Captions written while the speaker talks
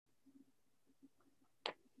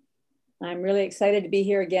I'm really excited to be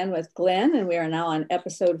here again with Glenn, and we are now on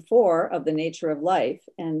episode 4 of The Nature of Life.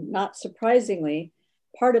 And not surprisingly,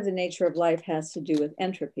 part of the nature of life has to do with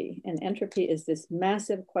entropy. And entropy is this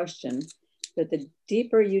massive question that the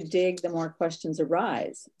deeper you dig, the more questions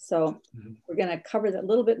arise. So we're going to cover a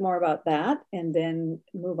little bit more about that and then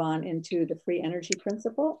move on into the free energy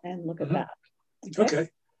principle and look at that. Okay.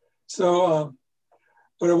 So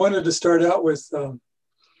what I wanted to start out with,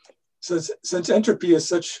 since entropy is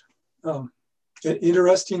such an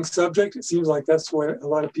interesting subject, it seems like that's why a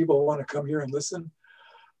lot of people want to come here and listen.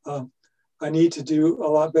 I need to do a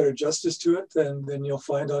lot better justice to it than you'll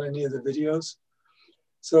find on any of the videos.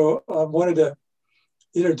 So I wanted to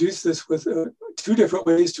introduce this with 2 different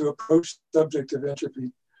ways to approach the subject of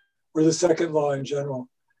entropy, or the second law in general.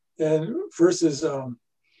 And first is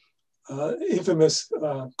infamous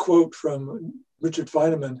quote from Richard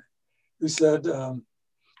Feynman, who said,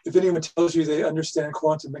 if anyone tells you they understand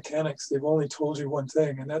quantum mechanics, they've only told you one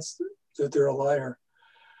thing, and that's that they're a liar.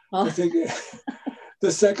 Oh. I think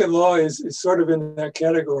the second law is sort of in that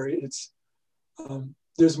category. It's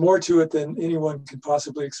there's more to it than anyone can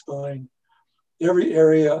possibly explain. Every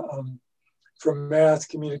area, from math,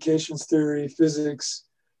 communications theory, physics,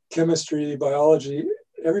 chemistry, biology,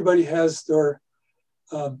 everybody has their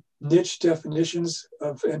niche definitions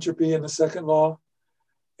of entropy in the second law.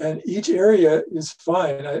 And each area is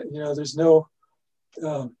fine. There's no,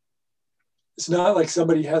 it's not like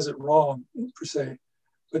somebody has it wrong per se.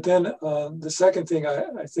 But then the second thing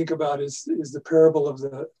I think about is the parable of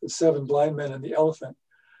the 7 blind men and the elephant,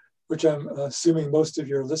 which I'm assuming most of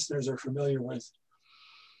your listeners are familiar with.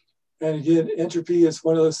 And again, entropy is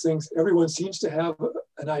one of those things, everyone seems to have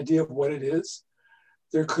an idea of what it is.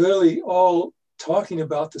 They're clearly all talking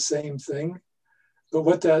about the same thing, but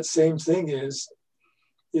what that same thing is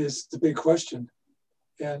the big question.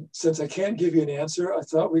 And since I can't give you an answer, I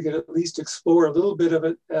thought we could at least explore a little bit of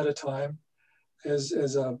it at a time as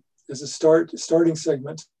a starting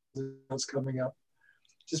segment that's coming up.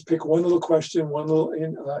 Just pick one little question, one little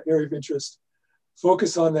area of interest,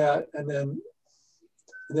 focus on that, and then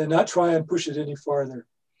not try and push it any farther.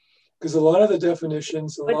 Because a lot of the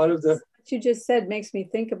definitions, what you just said makes me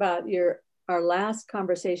think about our last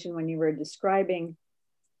conversation when you were describing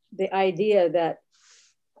the idea that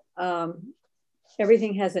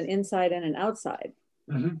everything has an inside and an outside.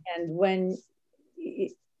 Mm-hmm. And when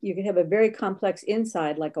you can have a very complex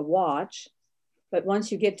inside, like a watch, but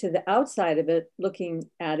once you get to the outside of it, looking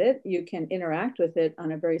at it, you can interact with it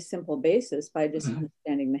on a very simple basis by just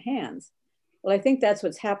understanding the hands. Well, I think that's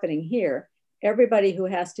what's happening here. Everybody who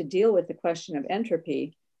has to deal with the question of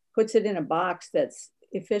entropy puts it in a box that's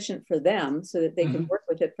efficient for them so that they can work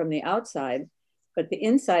with it from the outside. But the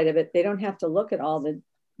inside of it, they don't have to look at all the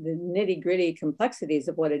nitty gritty complexities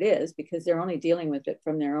of what it is because they're only dealing with it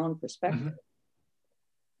from their own perspective.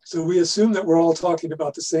 So we assume that we're all talking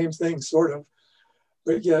about the same thing, sort of,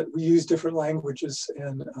 but yet we use different languages.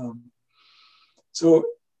 And so,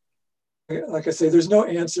 like I say, there's no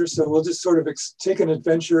answer. So we'll just sort of take an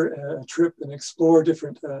adventure, a trip, and explore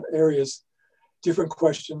different areas, different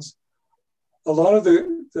questions. A lot of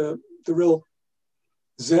the real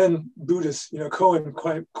Zen Buddhist,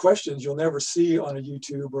 koan questions you'll never see on a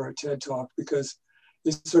YouTube or a TED Talk because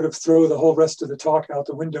they sort of throw the whole rest of the talk out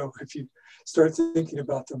the window if you start thinking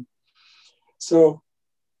about them. So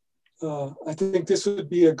I think this would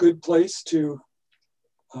be a good place to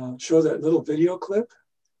show that little video clip.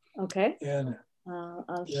 Okay. And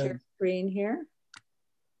I'll share screen here.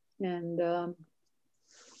 And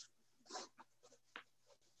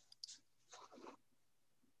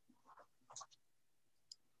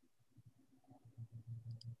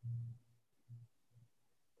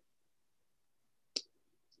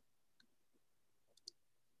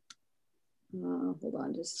hold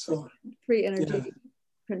on, just free energy.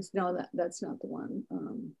 Prince. No, that's not the one.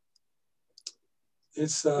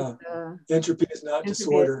 It's entropy is not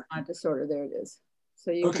disorder. Not disorder. There it is.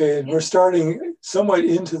 So and we're starting somewhat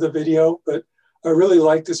into the video, but I really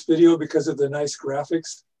like this video because of the nice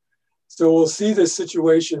graphics. So we'll see this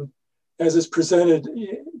situation as it's presented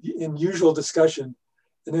in usual discussion,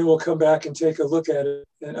 and then we'll come back and take a look at it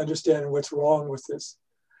and understand what's wrong with this.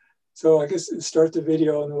 So I guess start the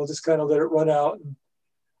video and we'll just kind of let it run out.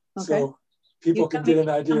 So people can get an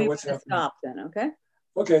idea of what's happening. Stop then, okay?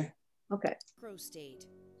 Okay. Okay. Microstate.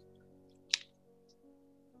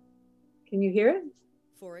 Can you hear it?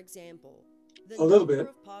 For example, a little bit.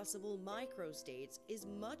 Of possible microstates is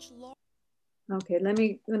much larger. Okay, let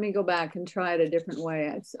me go back and try it a different way.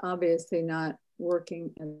 It's obviously not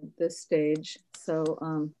working at this stage.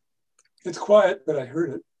 So it's quiet, but I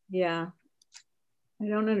heard it. Yeah. I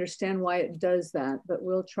don't understand why it does that, but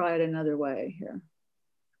we'll try it another way here.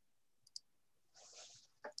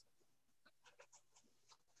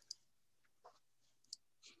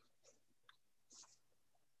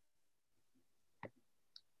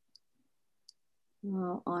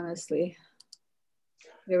 Well, honestly,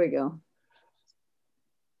 there we go.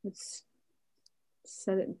 Let's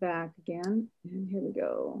set it back again, and here we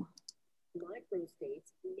go.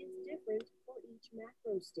 Microstates is different for each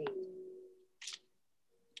macrostate.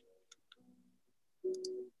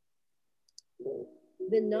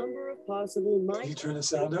 The number of possible Can you turn the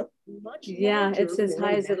sound up? Yeah, it's as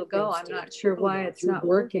high as it'll go. I'm not sure why it's not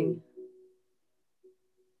working.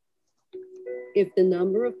 If the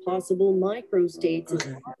number of possible microstates is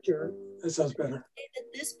larger, that sounds better. Say that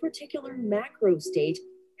this particular macrostate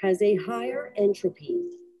has a higher entropy.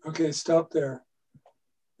 Okay, stop there.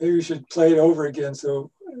 Maybe we should play it over again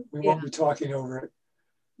so we won't be talking over it.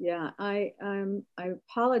 Yeah, I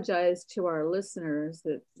apologize to our listeners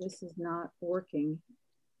that this is not working.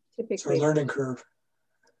 Typically, it's our learning curve.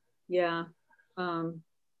 Yeah,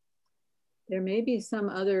 there may be some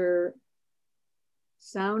other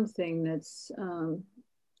sound thing that's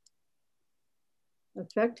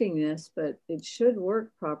affecting this, but it should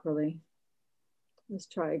work properly. Let's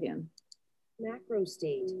try again.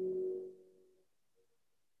 Macrostate.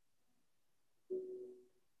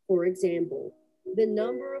 For example, the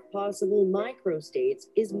number of possible microstates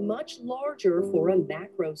is much larger for a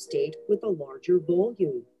macrostate with a larger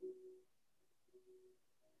volume.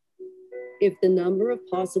 If the number of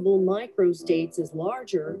possible microstates is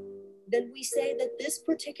larger, then we say that this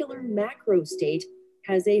particular macrostate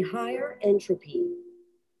has a higher entropy.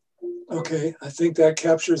 Okay, I think that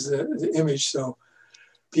captures the image so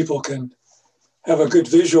people can have a good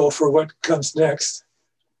visual for what comes next.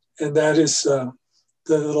 And that is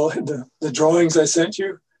the drawings I sent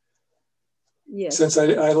you. Yes. Since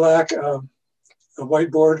I lack a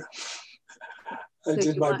whiteboard, I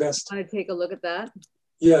did my best. Want to take a look at that?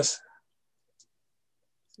 Yes.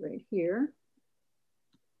 Right here.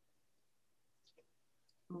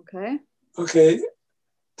 Okay. Okay.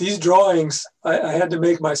 These drawings I had to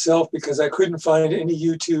make myself because I couldn't find any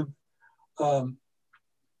YouTube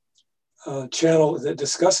channel that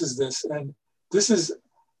discusses this. And this is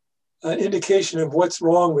an indication of what's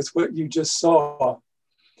wrong with what you just saw.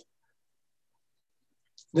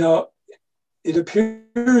 Now, it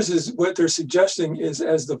appears as what they're suggesting is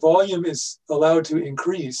as the volume is allowed to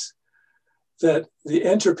increase, that the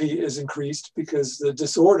entropy is increased because the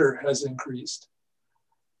disorder has increased.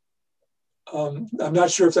 I'm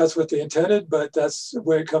not sure if that's what they intended, but that's the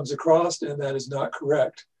way it comes across, and that is not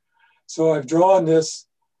correct. So I've drawn this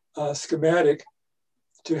schematic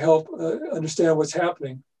to help understand what's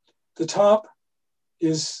happening. The top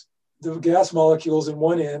is the gas molecules in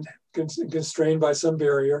one end, constrained by some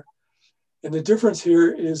barrier. And the difference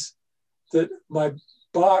here is that my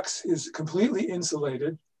box is completely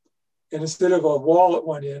insulated. And instead of a wall at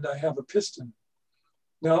one end, I have a piston.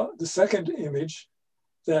 Now, the second image,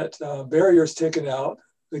 that barrier is taken out,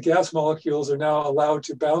 the gas molecules are now allowed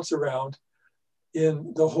to bounce around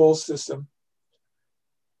in the whole system.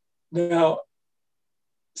 Now,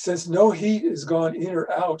 since no heat has gone in or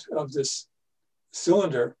out of this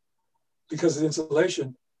cylinder because of the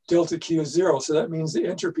insulation, delta Q is 0. So that means the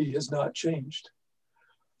entropy has not changed.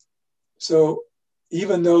 So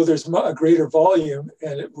even though there's a greater volume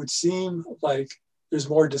and it would seem like there's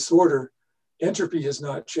more disorder, entropy has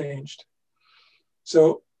not changed.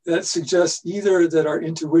 So that suggests either that our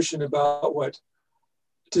intuition about what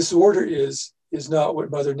disorder is not what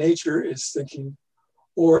Mother Nature is thinking,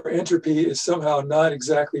 or entropy is somehow not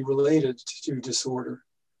exactly related to disorder.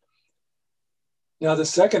 Now, the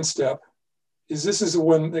second step is this is the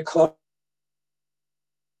one that Clausius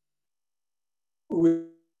was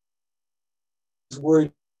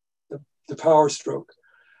worried the power stroke.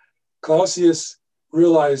 Clausius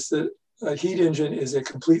realized that a heat engine is a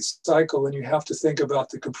complete cycle and you have to think about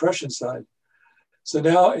the compression side. So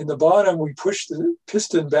now in the bottom, we push the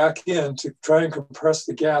piston back in to try and compress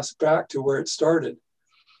the gas back to where it started.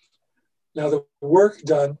 Now the work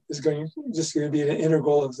done is just going to be an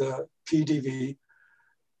integral of the PDV.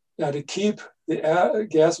 Now to keep the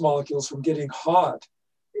gas molecules from getting hot,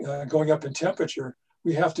 going up in temperature,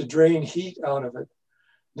 we have to drain heat out of it.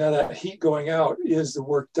 Now that heat going out is the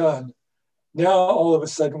work done. Now all of a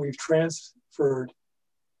sudden we've transferred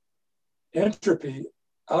entropy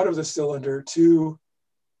out of the cylinder to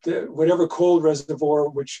whatever cold reservoir,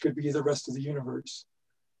 which could be the rest of the universe.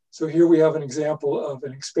 So here we have an example of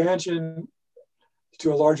an expansion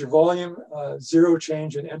to a larger volume, 0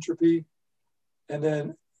 change in entropy, and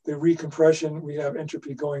then the recompression, we have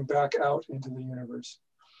entropy going back out into the universe.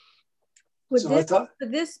 Would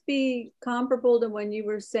this be comparable to when you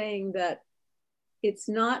were saying that it's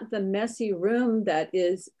not the messy room that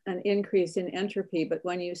is an increase in entropy, but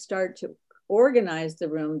when you start to organize the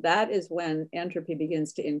room, that is when entropy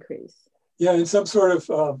begins to increase? Yeah, in some sort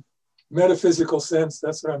of metaphysical sense,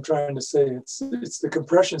 that's what I'm trying to say. It's the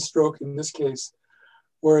compression stroke in this case,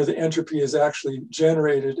 where the entropy is actually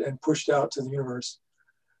generated and pushed out to the universe.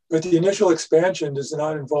 But the initial expansion does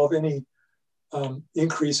not involve any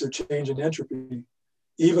increase or change in entropy,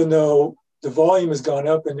 even though the volume has gone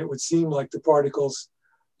up and it would seem like the particles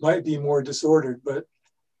might be more disordered. But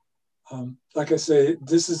like I say,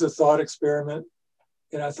 this is a thought experiment,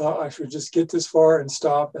 and I thought I should just get this far and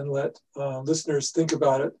stop and let listeners think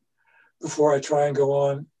about it before I try and go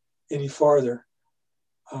on any farther.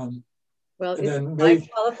 Well, if I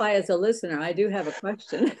qualify as a listener, I do have a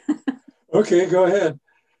question. Okay, go ahead.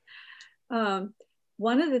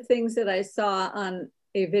 One of the things that I saw on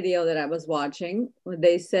a video that I was watching,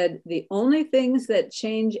 they said the only things that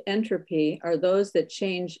change entropy are those that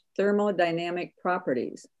change thermodynamic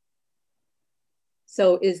properties.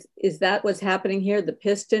 So is that what's happening here? The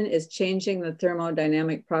piston is changing the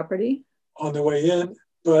thermodynamic property? On the way in,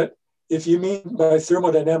 but if you mean by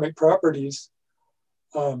thermodynamic properties,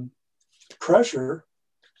 pressure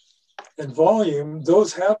and volume,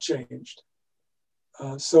 those have changed.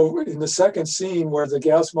 So in the second scene where the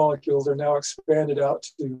gas molecules are now expanded out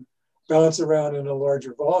to bounce around in a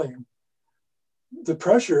larger volume, the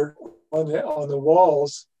pressure on the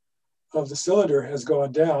walls of the cylinder has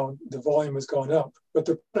gone down, the volume has gone up, but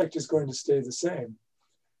the product is going to stay the same.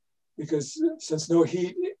 Because since no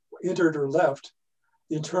heat entered or left,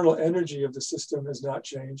 the internal energy of the system has not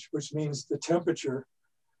changed, which means the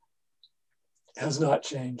has not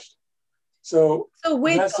changed. So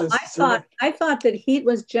wait, essence, I thought that heat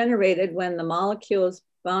was generated when the molecules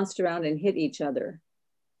bounced around and hit each other.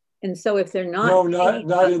 And so if they're not—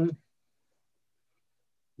 No,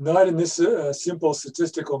 not in this simple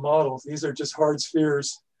statistical model. These are just hard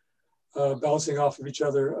spheres bouncing off of each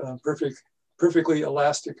other, perfectly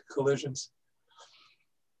elastic collisions.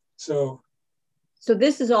 So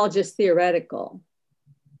this is all just theoretical.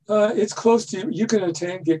 It's close to, you can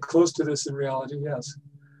get close to this in reality, yes.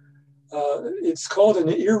 It's called an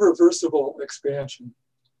irreversible expansion.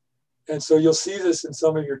 And so you'll see this in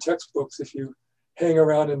some of your textbooks if you hang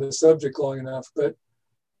around in the subject long enough, but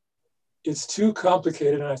it's too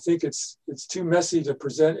complicated, and I think it's too messy to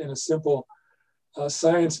present in a simple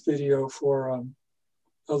science video for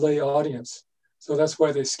a lay audience. So that's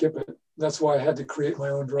why they skip it. That's why I had to create my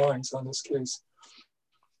own drawings on this case.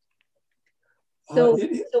 So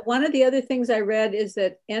one of the other things I read is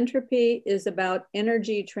that entropy is about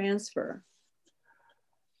energy transfer.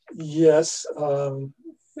 Yes,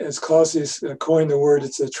 as Clausius coined the word,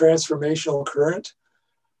 it's a transformational current.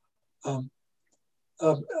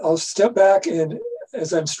 I'll step back, and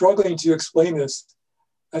as I'm struggling to explain this,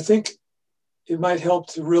 I think it might help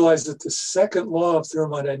to realize that the second law of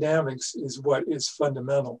thermodynamics is what is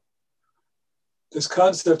fundamental. This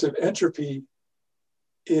concept of entropy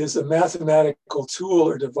is a mathematical tool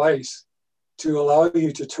or device to allow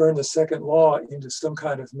you to turn the second law into some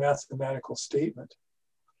kind of mathematical statement.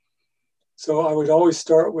 So I would always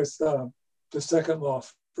start with the second law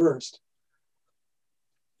first.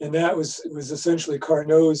 And that was essentially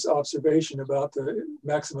Carnot's observation about the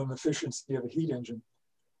maximum efficiency of a heat engine.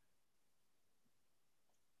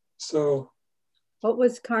 So what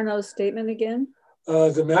was Carnot's statement again?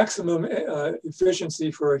 The maximum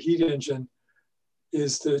efficiency for a heat engine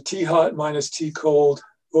is the T hot minus T cold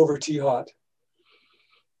over T hot.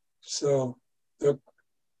 So the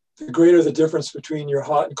greater the difference between your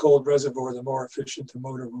hot and cold reservoir, the more efficient the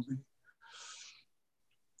motor will be.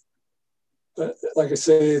 But like I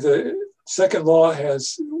say, the second law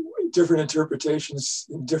has different interpretations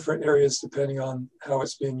in different areas depending on how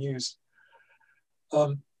it's being used.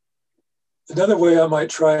 Another way I might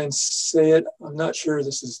try and say it, I'm not sure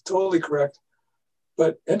this is totally correct,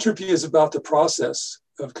 but entropy is about the process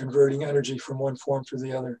of converting energy from one form to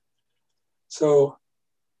the other. So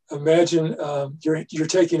imagine you're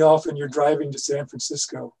taking off and you're driving to San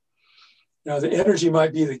Francisco. Now the energy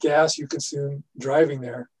might be the gas you consume driving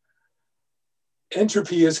there.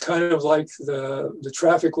 Entropy is kind of like the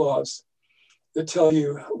traffic laws that tell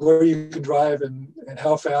you where you can drive and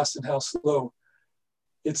how fast and how slow.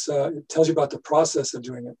 It tells you about the process of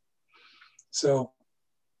doing it. So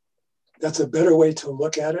that's a better way to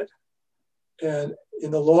look at it. And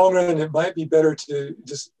in the long run, it might be better to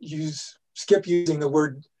just skip using the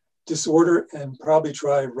word disorder and probably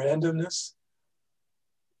try randomness.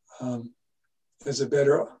 as a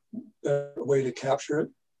better way to capture it.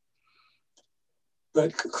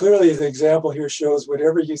 But clearly the example here shows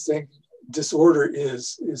whatever you think disorder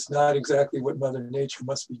is not exactly what Mother Nature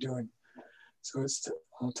must be doing. So it's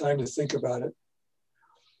time to think about it.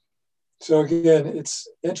 So again,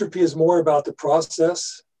 entropy is more about the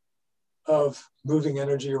process of moving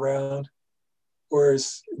energy around,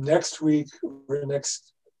 whereas next week or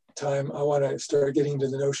next time, I want to start getting into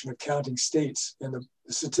the notion of counting states and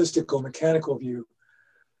the statistical mechanical view,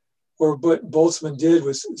 where what Boltzmann did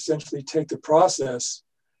was essentially take the process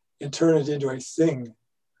and turn it into a thing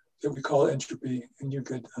that we call entropy. And you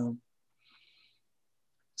could,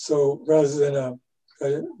 so rather than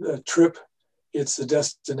a trip, it's a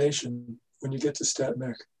destination when you get to stat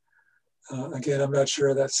mech. Again, I'm not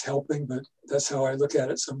sure that's helping, but that's how I look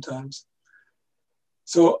at it sometimes.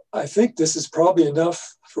 So I think this is probably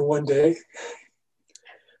enough for one day,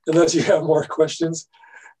 unless you have more questions.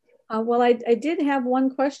 Well, I did have one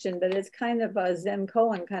question, but it's kind of a Zen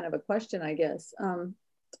koan kind of a question, I guess. I'm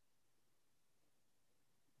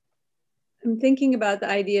thinking about the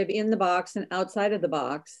idea of in the box and outside of the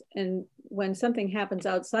box. And when something happens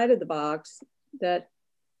outside of the box,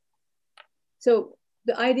 so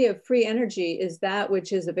the idea of free energy is that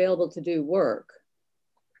which is available to do work.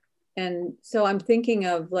 And so I'm thinking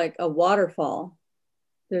of like a waterfall.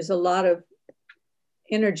 There's a lot of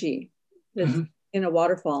energy that's in a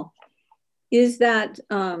waterfall. Is that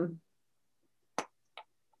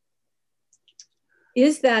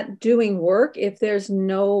doing work if there's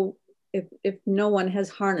if no one has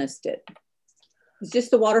harnessed it? It's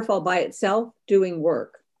just the waterfall by itself doing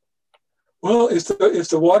work. Well, if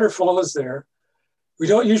the waterfall is there, we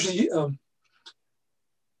don't usually,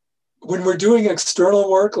 when we're doing external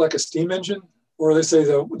work like a steam engine, or let's say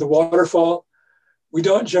the waterfall, we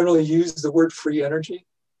don't generally use the word free energy.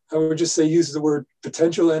 I would just say use the word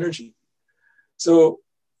potential energy. So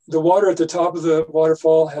the water at the top of the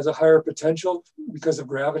waterfall has a higher potential because of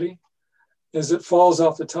gravity. As it falls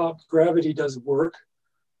off the top, gravity does work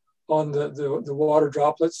on the water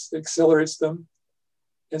droplets, accelerates them.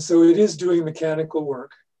 And so it is doing mechanical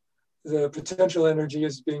work. The potential energy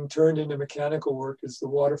is being turned into mechanical work as the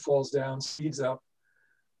water falls down, speeds up.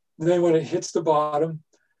 And then when it hits the bottom,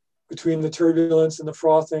 between the turbulence and the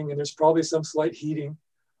frothing, and there's probably some slight heating,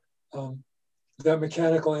 that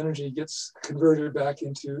mechanical energy gets converted back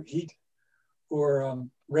into heat or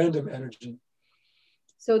random energy.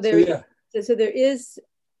 So there is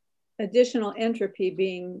additional entropy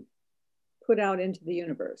being put out into the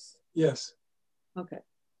universe. Yes. Okay.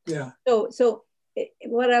 Yeah. So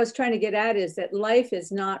what I was trying to get at is that life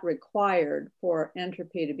is not required for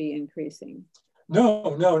entropy to be increasing.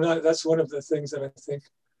 No, that's one of the things that I think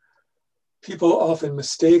people often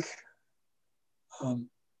mistake.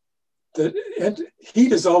 That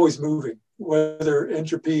heat is always moving, whether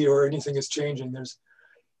entropy or anything is changing. There's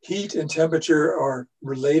heat and temperature are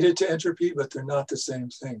related to entropy, but they're not the same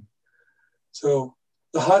thing. So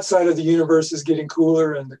the hot side of the universe is getting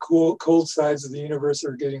cooler and the cold sides of the universe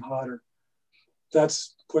are getting hotter.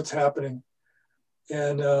 That's what's happening.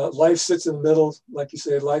 And life sits in the middle. Like you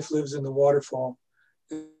say, life lives in the waterfall.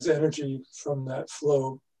 There's energy from that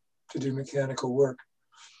flow to do mechanical work.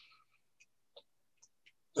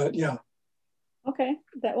 But yeah. Okay.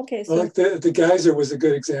 So like the geyser was a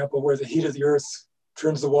good example where the heat of the earth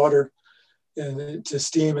turns the water to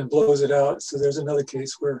steam and blows it out. So there's another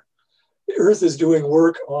case where the earth is doing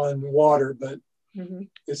work on water, but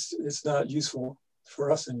it's not useful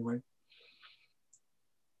for us anyway.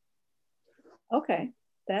 Okay,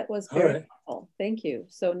 that was very helpful. Thank you.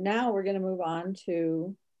 So now we're going to move on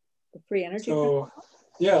to the free energy. So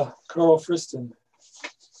yeah, Carl Friston.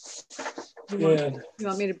 You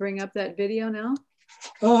want me to bring up that video now?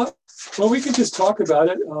 Well, we can just talk about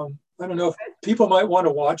it. I don't know if people might want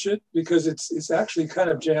to watch it because it's actually kind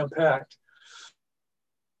of jam-packed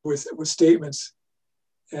with statements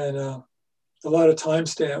and a lot of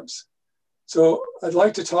timestamps. So I'd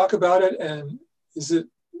like to talk about it. And is it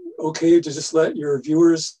okay to just let your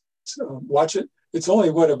viewers watch it? It's only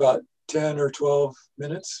about 10 or 12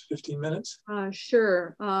 minutes, 15 minutes?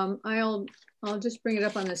 Sure. I'll just bring it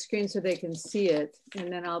up on the screen so they can see it.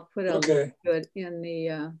 And then I'll put a link to it in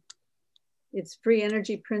the, it's Free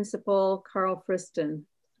Energy Principle, Carl Friston.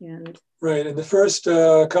 And right, and the first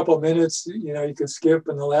couple of minutes, you can skip,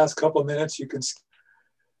 and the last couple of minutes you can skip.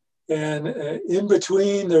 And in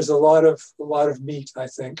between, there's a lot of meat, I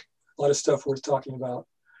think, a lot of stuff worth talking about.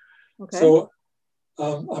 Okay. So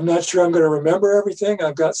I'm not sure I'm going to remember everything.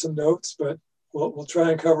 I've got some notes, but we'll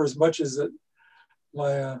try and cover as much as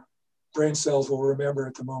my brain cells will remember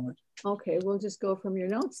at the moment. Okay, we'll just go from your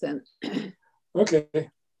notes then. Okay.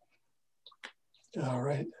 All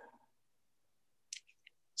right.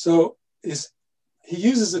 So he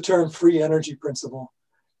uses the term free energy principle,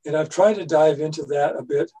 and I've tried to dive into that a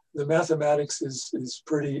bit. The mathematics is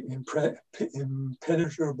pretty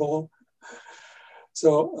impenetrable,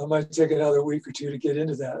 so I might take another week or two to get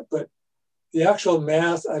into that. But the actual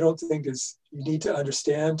math, I don't think you need to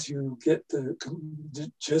understand to get the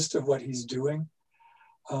gist of what he's doing.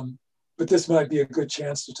 But this might be a good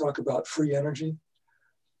chance to talk about free energy.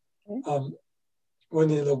 When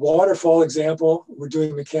in the waterfall example, we're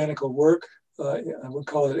doing mechanical work, I would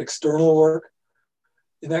call it external work.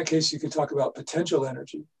 In that case, you could talk about potential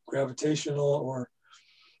energy, gravitational or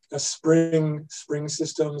a spring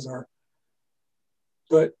systems,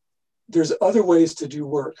 but there's other ways to do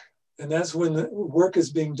work. And that's when the work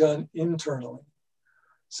is being done internally.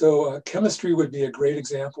 So chemistry would be a great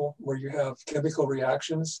example where you have chemical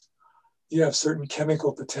reactions. You have certain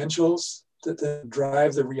chemical potentials that then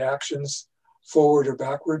drive the reactions forward or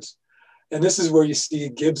backwards. And this is where you see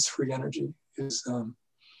Gibbs free energy is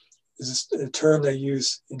a term they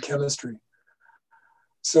use in chemistry.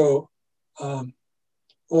 So,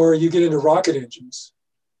 or you get into rocket engines.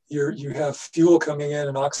 You have fuel coming in,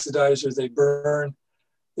 an oxidizer, they burn.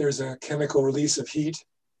 There's a chemical release of heat.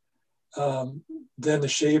 Then the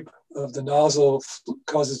shape of the nozzle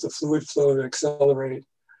causes the fluid flow to accelerate.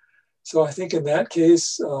 So I think in that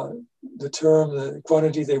case, the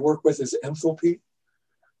quantity they work with is enthalpy.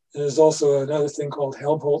 And there's also another thing called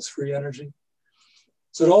Helmholtz free energy.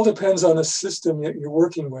 So it all depends on the system that you're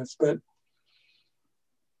working with. But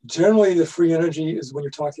generally, the free energy is when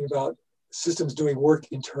you're talking about systems doing work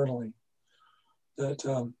internally, that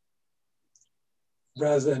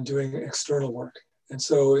rather than doing external work. And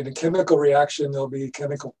so in a chemical reaction, there'll be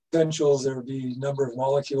chemical potentials, there'll be number of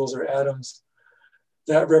molecules or atoms.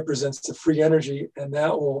 That represents the free energy, and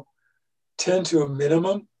that will tend to a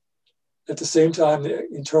minimum. At the same time, the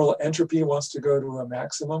internal entropy wants to go to a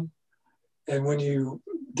maximum. And when you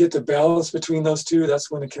get the balance between those two, that's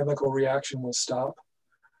when the chemical reaction will stop.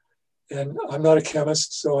 And I'm not a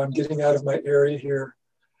chemist, so I'm getting out of my area here.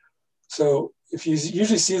 So if you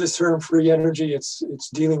usually see this term free energy, it's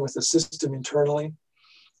dealing with the system internally,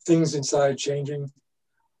 things inside changing.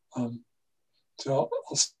 So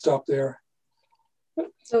I'll stop there.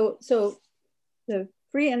 So the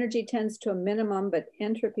free energy tends to a minimum, but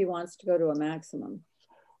entropy wants to go to a maximum.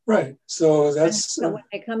 Right. So that's so when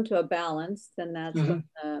they come to a balance, then that's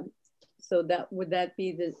so that would that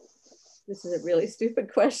be the. This is a really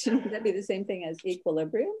stupid question. Would that be the same thing as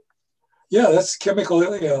equilibrium? Yeah, that's chemical.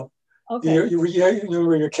 Yeah. Okay.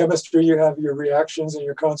 Your chemistry, you have your reactions and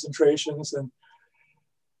your concentrations, and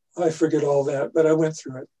I forget all that, but I went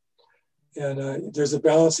through it. And there's a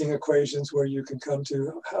balancing equations where you can come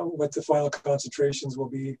to what the final concentrations will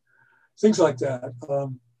be, things like that.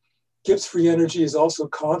 Gibbs free energy is also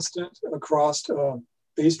constant across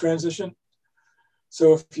phase transition.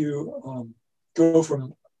 So if you go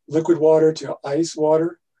from liquid water to ice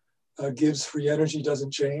water, Gibbs free energy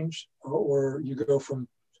doesn't change. Or you go from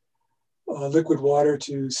liquid water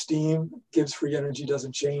to steam, Gibbs free energy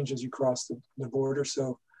doesn't change as you cross the border.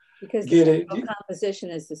 So because the composition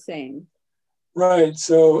is the same. Right.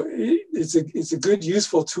 So it's a good,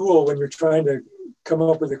 useful tool when you're trying to come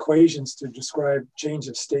up with equations to describe change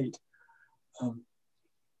of state.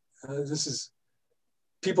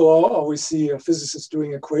 People always see a physicist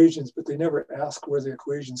doing equations, but they never ask where the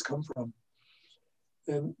equations come from.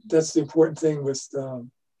 And that's the important thing with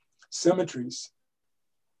symmetries.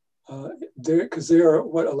 Because they are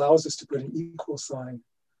what allows us to put an equal sign.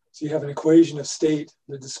 So you have an equation of state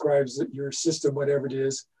that describes your system, whatever it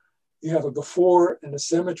is. You have a before, and the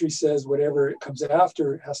symmetry says whatever it comes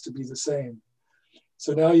after has to be the same.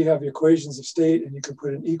 So now you have the equations of state, and you can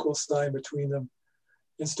put an equal sign between them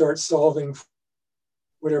and start solving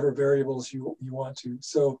whatever variables you want to.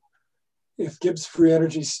 So if Gibbs free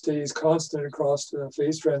energy stays constant across the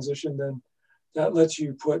phase transition, then that lets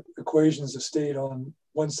you put equations of state on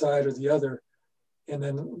one side or the other, and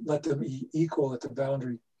then let them be equal at the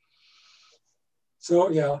boundary.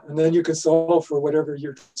 So yeah, and then you can solve for whatever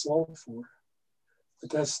you're solving for.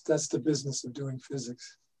 But that's the business of doing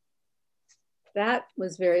physics. That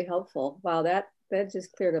was very helpful. Wow, that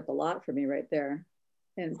just cleared up a lot for me right there.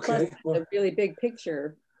 And plus a really big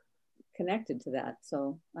picture connected to that.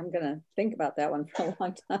 So I'm gonna think about that one for a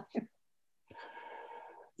long time.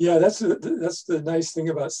 Yeah, that's the nice thing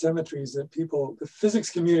about symmetries, that the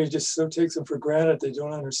physics community just so takes them for granted. They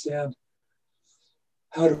don't understand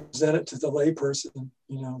how to present it to the layperson.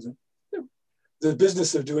 The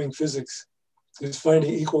business of doing physics is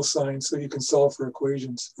finding equal signs so you can solve for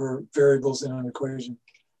equations, for variables in an equation.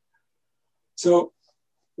 So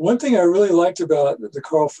One thing I really liked about the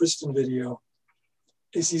Carl Friston video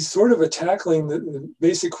is he's sort of tackling the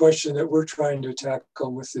basic question that we're trying to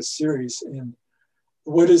tackle with this series in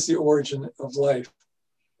what is the origin of life?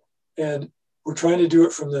 And we're trying to do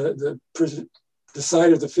it from the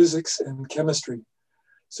side of the physics and chemistry.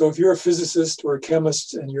 So if you're a physicist or a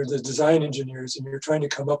chemist and you're the design engineers and you're trying to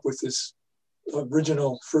come up with this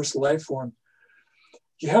original first life form,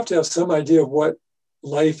 you have to have some idea of what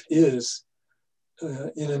life is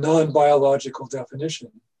in a non-biological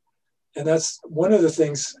definition. And that's one of the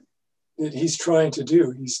things that he's trying to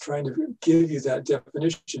do. He's trying to give you that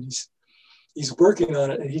definition. He's working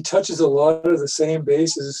on it, and he touches a lot of the same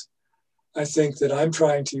bases, I think, that I'm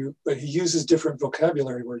trying to, but he uses different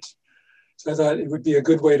vocabulary words. So I thought it would be a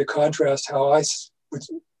good way to contrast how I would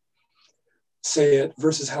say it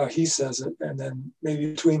versus how he says it. And then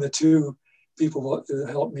maybe between the two, people will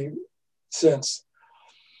help me sense.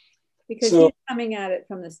 Because he's coming at it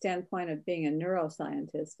from the standpoint of being a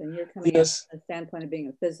neuroscientist, and you're coming at it from the standpoint of being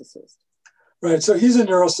a physicist. Right. So he's a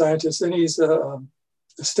neuroscientist, and he's a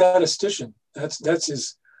statistician. That's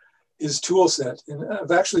his tool set. And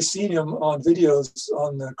I've actually seen him on videos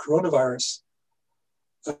on the coronavirus.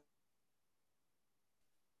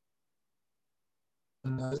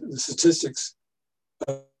 The statistics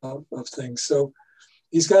of things. So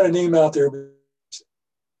he's got a name out there.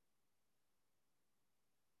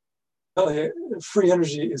 Free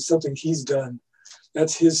energy is something he's done.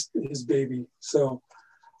 That's his baby. So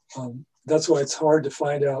that's why it's hard to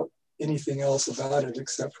find out anything else about it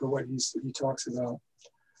except for what he talks about.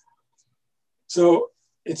 So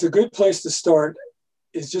it's a good place to start,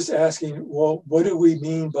 is just asking, well, what do we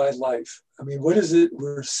mean by life? I mean, what is it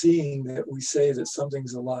we're seeing that we say that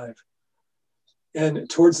something's alive? And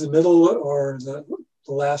towards the middle or the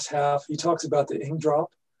last half, he talks about the ink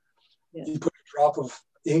drop. Yeah. You put a drop of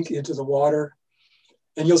ink into the water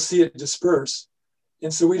and you'll see it disperse.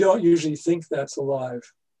 And so we don't usually think that's alive.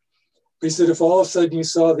 But he said, if all of a sudden you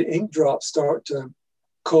saw the ink drop start to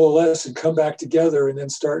coalesce and come back together and then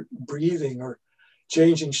start breathing or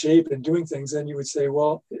changing shape and doing things, then you would say,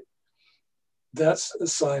 well, that's a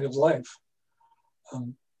sign of life.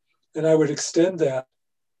 And I would extend that.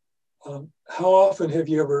 How often have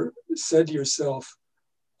you ever said to yourself,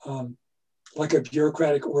 like a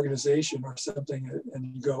bureaucratic organization or something, and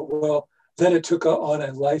you go, well, then it took on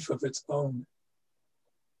a life of its own.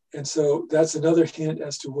 And so that's another hint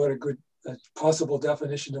as to what a possible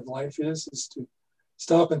definition of life is to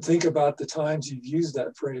stop and think about the times you've used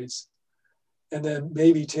that phrase, and then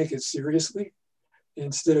maybe take it seriously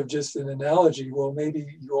instead of just an analogy. Well,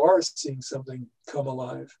 maybe you are seeing something come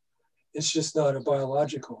alive. It's just not a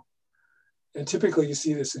biological. And typically you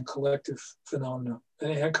see this in collective phenomena.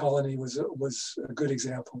 An ant colony was a good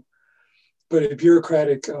example. But a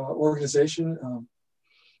bureaucratic organization,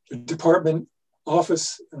 a department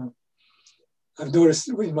office, I've noticed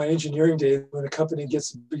in my engineering days, when a company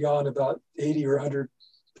gets beyond about 80 or 100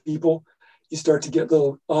 people, you start to get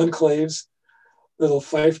little enclaves, little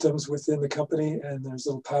fiefdoms within the company, and there's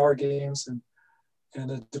little power games, and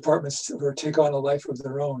the departments take on a life of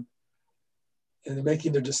their own. And they're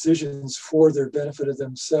making their decisions for their benefit of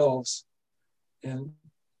themselves. And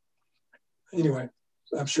anyway,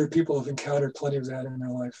 I'm sure people have encountered plenty of that in their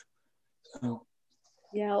life. So.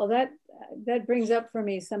 Yeah, well, that brings up for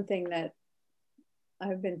me something that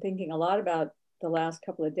I've been thinking a lot about the last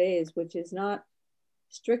couple of days, which is not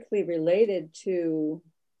strictly related to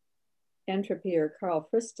entropy or Carl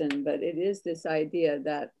Friston, but it is this idea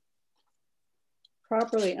that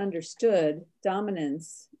properly understood,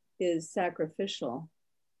 dominance is sacrificial,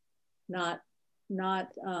 not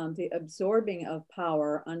the absorbing of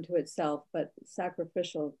power unto itself, but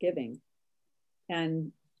sacrificial giving.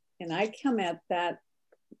 And I come at that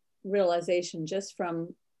realization just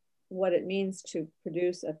from what it means to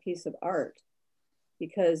produce a piece of art.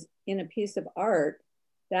 Because in a piece of art,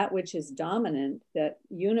 that which is dominant, that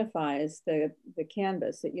unifies the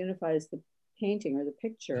canvas, that unifies the painting or the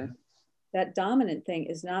picture, that dominant thing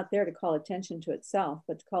is not there to call attention to itself,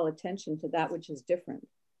 but to call attention to that which is different.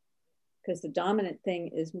 Because the dominant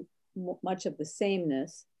thing is much of the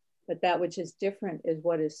sameness, but that which is different is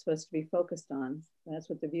what is supposed to be focused on. That's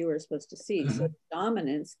what the viewer is supposed to see. Mm-hmm. So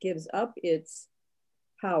dominance gives up its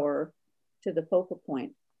power to the focal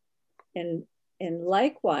point. And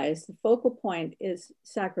likewise, the focal point is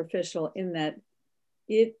sacrificial in that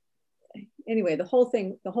anyway, the whole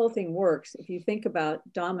thing works if you think about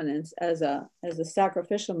dominance as a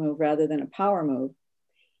sacrificial move rather than a power move.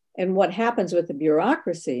 And what happens with the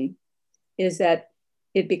bureaucracy is that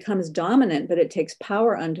it becomes dominant, but it takes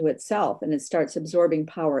power unto itself and it starts absorbing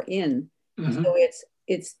power in. Mm-hmm. So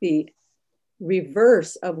it's the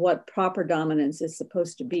reverse of what proper dominance is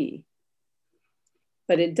supposed to be.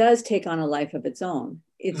 But it does take on a life of its own.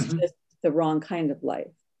 It's just the wrong kind of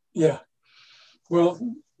life. Yeah. Well,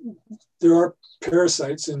 there are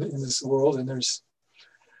parasites in this world, and there's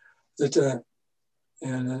that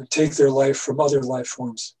take their life from other life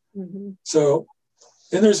forms. So,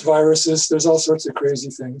 and there's viruses, there's all sorts of crazy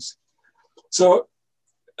things. So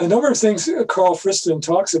a number of things Carl Friston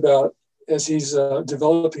talks about as he's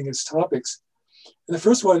developing his topics. And the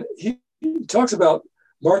first one, he talks about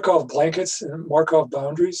Markov blankets and Markov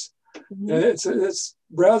boundaries. And it's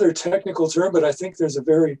rather technical term, but I think there's a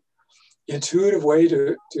very intuitive way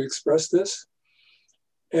to express this.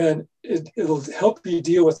 And it'll help you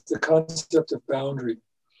deal with the concept of boundary.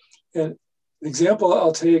 And the example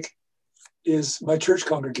I'll take is my church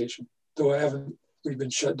congregation. Though we've been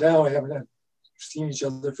shut down, I haven't seen each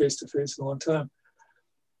other face to face in a long time.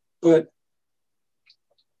 But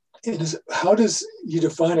how does you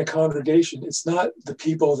define a congregation? It's not the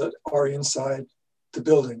people that are inside the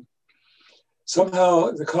building.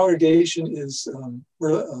 Somehow the congregation is,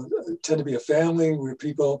 tend to be a family where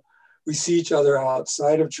we see each other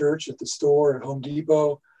outside of church, at the store, at Home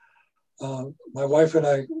Depot. My wife and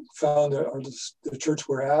I found the church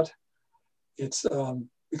we're at. It's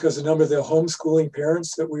because a number of the homeschooling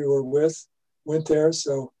parents that we were with went there.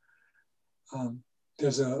 So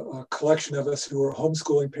there's a collection of us who are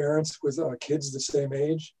homeschooling parents with kids the same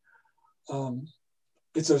age.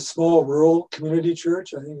 It's a small rural community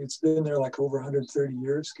church. I think it's been there like over 130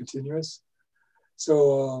 years, continuous.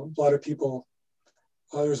 So a lot of people,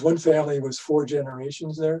 there's one family was 4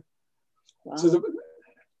 generations there. Wow. So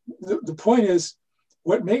the point is,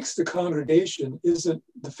 what makes the congregation isn't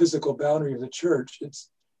the physical boundary of the church. It's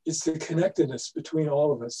the connectedness between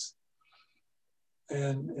all of us.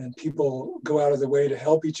 And people go out of the way to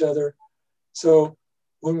help each other. So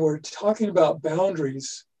when we're talking about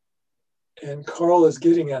boundaries, and Carl is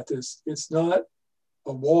getting at this, it's not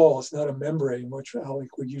a wall, it's not a membrane, which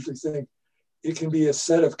Alec would usually think. It can be a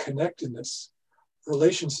set of connectedness,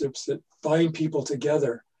 relationships that bind people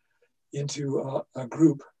together into a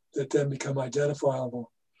group that then become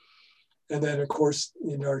identifiable. And then, of course,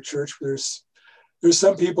 in our church, there's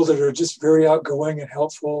some people that are just very outgoing and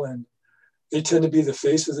helpful, and they tend to be the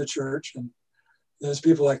face of the church. And there's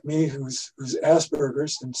people like me who's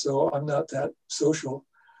Asperger's, and so I'm not that social.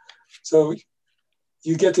 So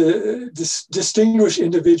you get to distinguish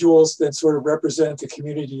individuals that sort of represent the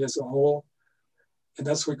community as a whole. And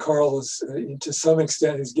that's what Carl is, to some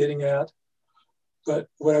extent, is getting at. But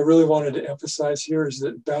what I really wanted to emphasize here is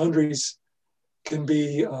that boundaries can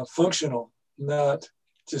be functional, not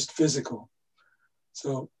just physical.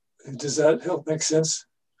 So does that help make sense?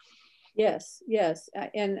 Yes.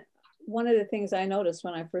 And one of the things I noticed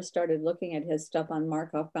when I first started looking at his stuff on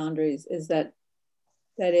Markov boundaries is that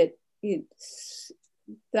the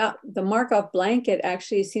Markov blanket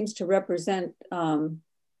actually seems to represent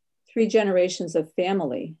 3 generations of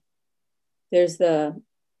family. There's the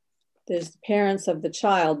parents of the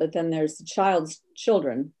child, but then there's the child's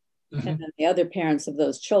children, and then the other parents of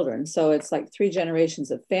those children. So it's like 3 generations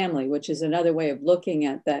of family, which is another way of looking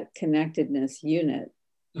at that connectedness unit,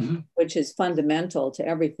 which is fundamental to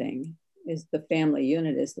everything. Is the family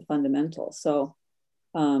unit is the fundamental. So,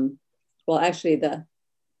 well, actually the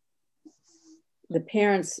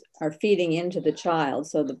parents are feeding into the child.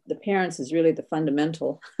 So the parents is really the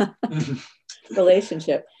fundamental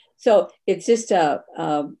relationship. So it's just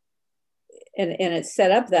and it's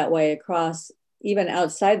set up that way across, even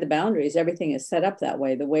outside the boundaries, everything is set up that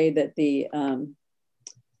way, the way that the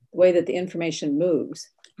information moves,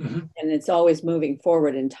 and it's always moving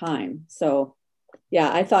forward in time. So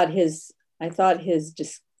yeah, I thought his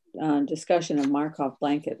discussion of Markov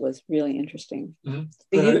blanket was really interesting.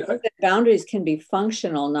 Boundaries can be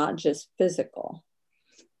functional, not just physical.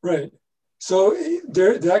 Right. So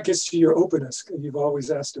that gets to your openness. You've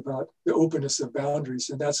always asked about the openness of boundaries,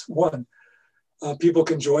 and that's one. People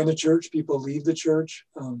can join the church, people leave the church.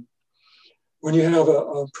 When you have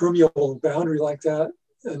a permeable boundary like that,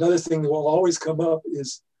 another thing that will always come up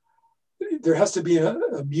is there has to be an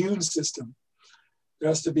immune system. There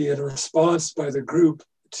has to be a response by the group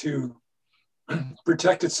to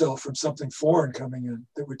protect itself from something foreign coming in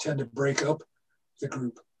that would tend to break up the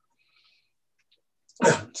group.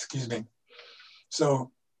 Excuse me.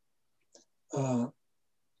 So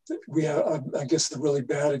we have, I guess the really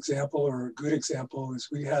bad example or a good example is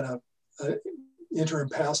we had a interim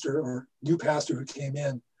pastor or new pastor who came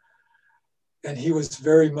in, and he was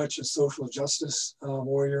very much a social justice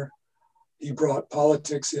warrior. He brought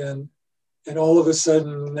politics in, and all of a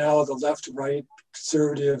sudden now the left, right,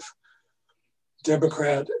 conservative,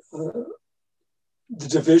 Democrat the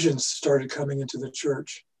divisions started coming into the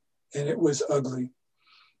church, and it was ugly.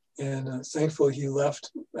 And thankfully, he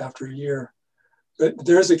left after a year. But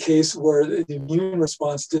there's a case where the immune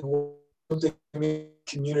response didn't work in the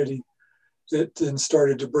community that then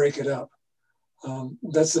started to break it up.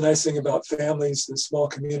 That's the nice thing about families and small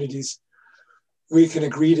communities. We can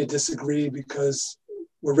agree to disagree because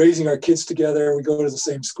we're raising our kids together. We go to the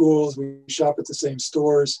same schools. We shop at the same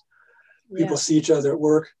stores. People see each other at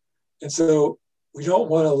work. And so we don't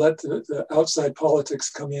want to let the outside politics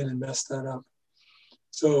come in and mess that up.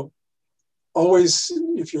 So always,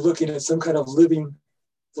 if you're looking at some kind of living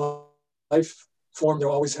life form,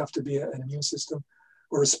 there'll always have to be an immune system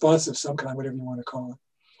or response of some kind, whatever you want to call it.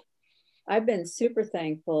 I've been super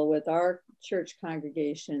thankful with our church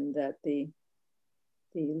congregation that the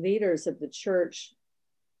leaders of the church,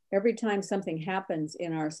 every time something happens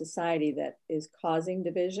in our society that is causing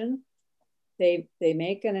division, they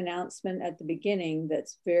make an announcement at the beginning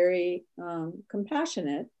that's very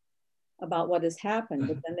compassionate about what has happened,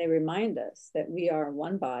 but then they remind us that we are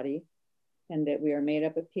one body and that we are made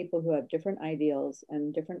up of people who have different ideals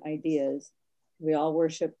and different ideas. We all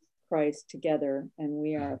worship Christ together and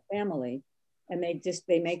we are a family. And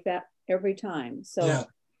they make that every time. So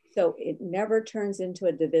it never turns into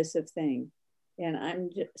a divisive thing. And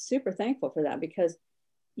I'm just super thankful for that, because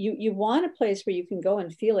you want a place where you can go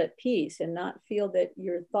and feel at peace and not feel that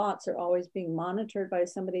your thoughts are always being monitored by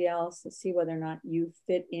somebody else to see whether or not you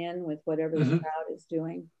fit in with whatever the crowd is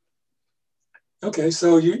doing. Okay,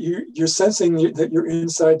 so you're sensing that you're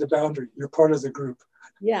inside the boundary. You're part of the group.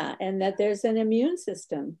 Yeah, and that there's an immune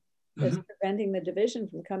system that's preventing the division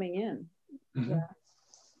from coming in. Yeah.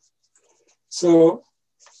 So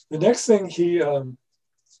the next thing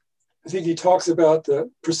I think he talks about the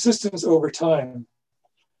persistence over time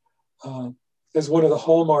as one of the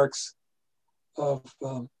hallmarks of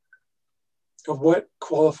what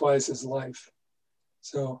qualifies as life.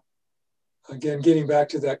 So again, getting back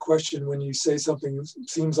to that question, when you say something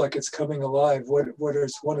seems like it's coming alive, what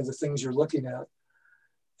is one of the things you're looking at?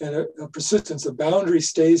 And a persistence, a boundary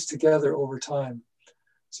stays together over time.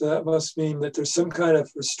 So that must mean that there's some kind of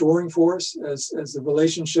restoring force as the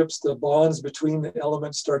relationships, the bonds between the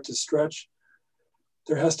elements start to stretch.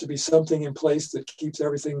 There has to be something in place that keeps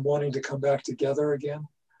everything wanting to come back together again.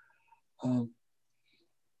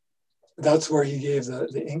 That's where he gave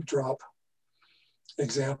the ink drop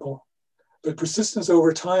example. But persistence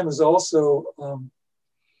over time is also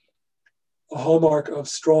a hallmark of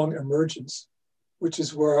strong emergence, which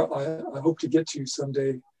is where I hope to get to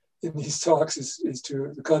someday in these talks is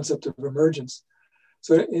to the concept of emergence.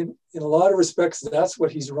 So in a lot of respects, that's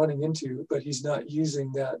what he's running into, but he's not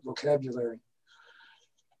using that vocabulary.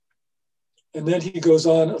 And then he goes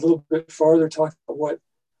on a little bit farther, talking about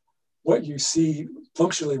what you see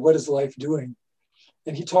functionally, what is life doing?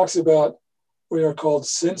 And he talks about what are called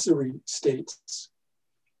sensory states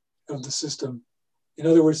of the system. In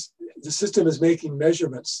other words, the system is making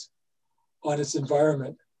measurements on its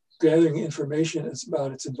environment, gathering information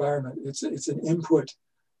about its environment. It's an input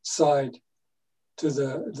side to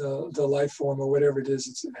the life form or whatever it is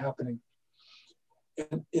that's happening.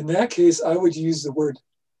 And in that case, I would use the word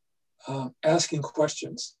asking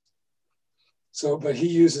questions. So, but he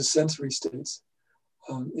uses sensory states.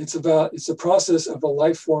 It's a process of a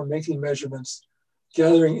life form making measurements,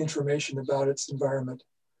 gathering information about its environment.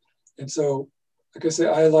 And so, like I say,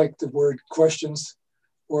 I like the word questions,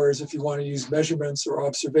 whereas if you want to use measurements or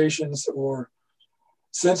observations or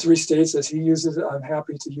sensory states as he uses it, I'm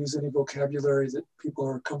happy to use any vocabulary that people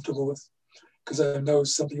are comfortable with, because I know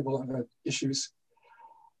some people have had issues.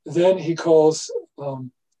 Then he calls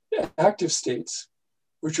active states,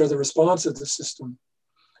 which are the response of the system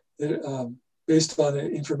based on the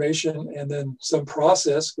information and then some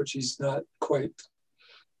process, which he's not quite,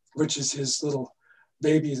 which is his little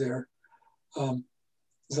baby there.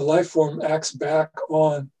 The life form acts back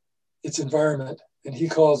on its environment, and he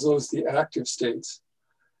calls those the active states.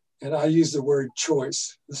 And I use the word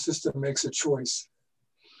choice. The system makes a choice.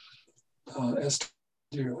 As to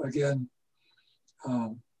do, again,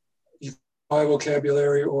 my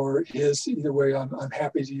vocabulary or his, either way, I'm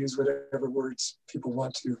happy to use whatever words people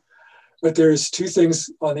want to. But there's two things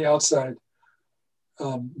on the outside,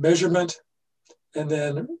 measurement and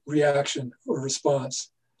then reaction or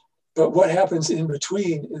response. But what happens in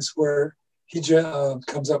between is where he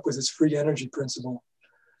comes up with his free energy principle.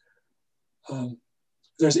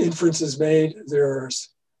 There's inferences made, there's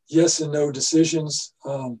yes and no decisions,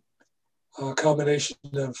 a combination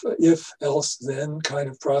of if, else, then kind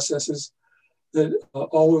of processes that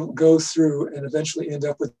all will go through and eventually end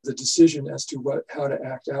up with the decision as to how to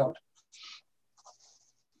act out.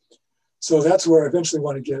 So that's where I eventually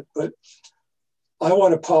want to get, but I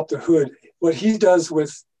want to pop the hood. What he does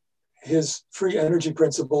with his free energy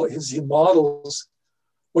principle is he models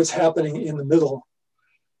what's happening in the middle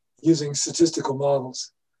using statistical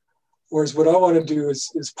models. Whereas what I want to do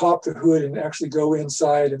is pop the hood and actually go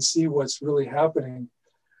inside and see what's really happening.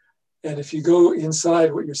 And if you go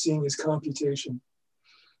inside, what you're seeing is computation.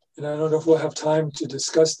 And I don't know if we'll have time to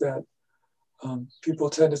discuss that. People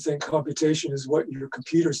tend to think computation is what your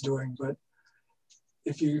computer's doing, but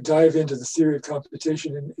if you dive into the theory of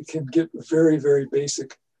computation, it can get very, very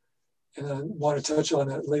basic. And I want to touch on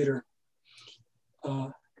that later.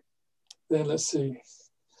 Then let's see.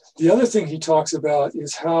 The other thing he talks about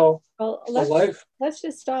is how let's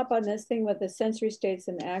just stop on this thing with the sensory states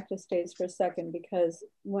and the active states for a second, because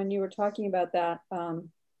when you were talking about that,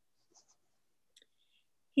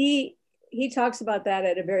 he talks about that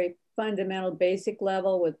at a very fundamental basic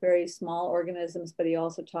level with very small organisms, but he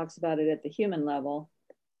also talks about it at the human level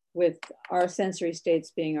with our sensory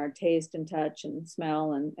states being our taste and touch and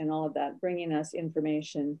smell and all of that, bringing us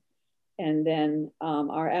information. And then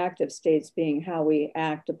our active states being how we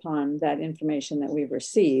act upon that information that we've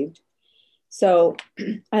received. So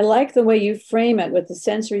I like the way you frame it with the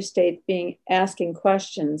sensory state being asking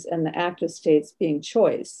questions and the active states being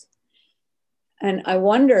choice. And I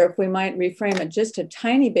wonder if we might reframe it just a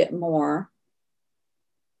tiny bit more.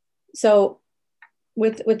 So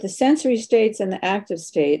with the sensory states and the active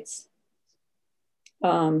states,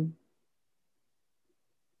 well,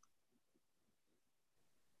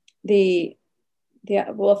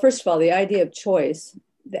 first of all, the idea of choice,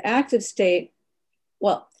 the active state,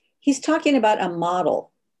 well, he's talking about a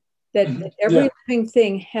model that every living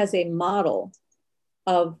thing has a model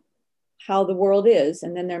of how the world is,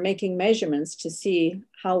 and then they're making measurements to see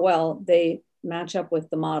how well they match up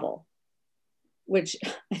with the model, which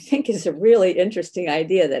I think is a really interesting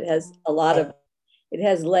idea that has a lot of, it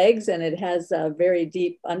has legs and it has a very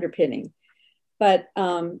deep underpinning. But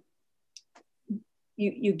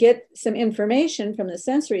you get some information from the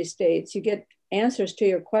sensory states, you get answers to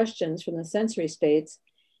your questions from the sensory states,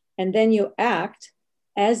 and then you act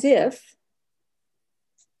as if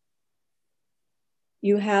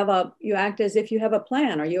you act as if you have a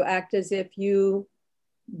plan, or you act as if you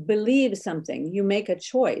believe something, you make a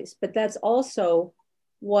choice. But that's also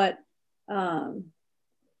what, Jordan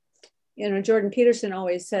Peterson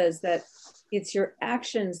always says, that it's your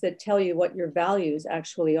actions that tell you what your values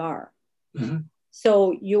actually are. Mm-hmm.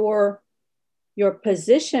 So your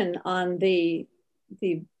position on the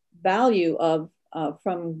value of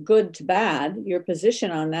from good to bad, your position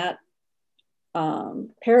on that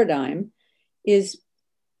paradigm is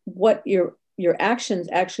what your actions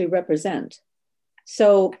actually represent.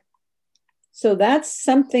 So that's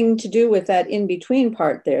something to do with that in-between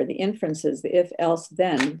part there, the inferences, the if, else,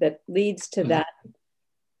 then, that leads to that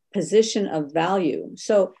position of value.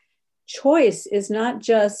 So choice is not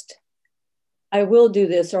just, I will do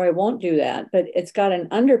this or I won't do that, but it's got an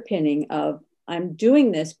underpinning of, I'm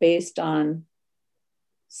doing this based on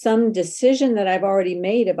some decision that I've already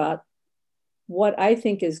made about what I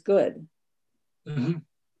think is good. Mm-hmm.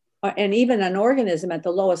 And even an organism at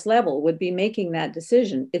the lowest level would be making that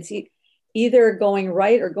decision. It's either going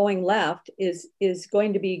right or going left is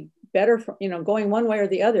going to be better for, going one way or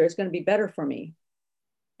the other is going to be better for me.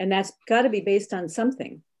 And that's got to be based on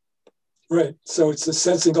something. Right. So it's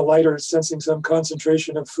sensing the light, or sensing some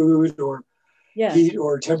concentration of food or heat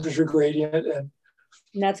or temperature gradient. And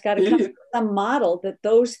that's got to come from some model that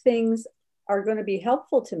those things are going to be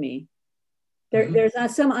helpful to me. There's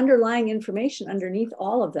not some underlying information underneath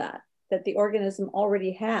all of that the organism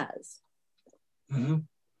already has. Mm-hmm.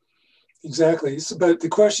 Exactly. So, but the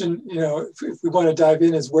question, if we want to dive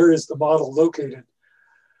in, is where is the model located?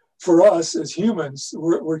 For us as humans,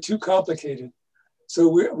 we're too complicated. So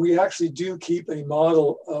we actually do keep a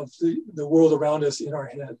model of the world around us in our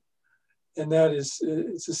head. And that is,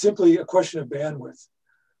 it's simply a question of bandwidth.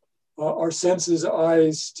 Our senses,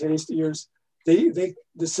 eyes, taste, ears, the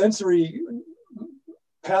sensory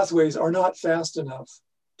pathways are not fast enough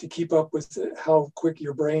to keep up with how quick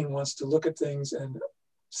your brain wants to look at things and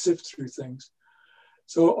sift through things.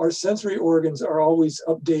 So our sensory organs are always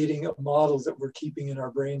updating a model that we're keeping in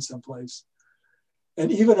our brain someplace.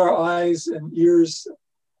 And even our eyes and ears,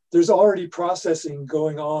 there's already processing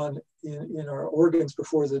going on in our organs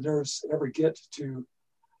before the nerves ever get to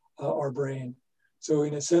our brain. So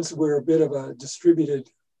in a sense, we're a bit of a distributed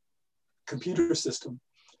computer system.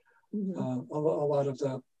 Mm-hmm. A lot of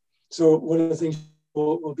the, so one of the things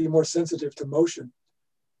will be more sensitive to motion.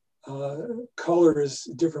 Color is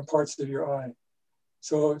different parts of your eye.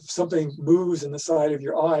 So if something moves in the side of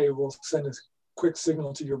your eye, it will send a quick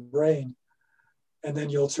signal to your brain, and then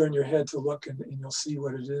you'll turn your head to look and you'll see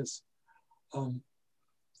what it is.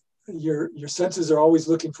 Your senses are always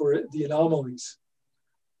looking for the anomalies,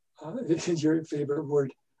 your favorite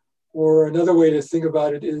word. Or another way to think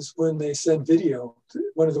about it is when they send video,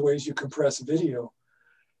 one of the ways you compress video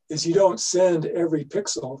is you don't send every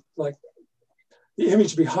pixel. Like the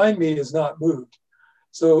image behind me is not moved.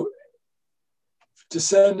 So to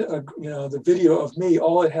send the video of me,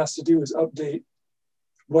 all it has to do is update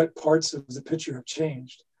what parts of the picture have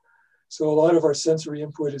changed. So a lot of our sensory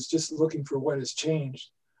input is just looking for what has changed.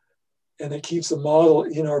 And it keeps a model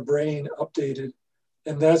in our brain updated.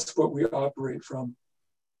 And that's what we operate from.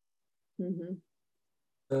 Mm-hmm.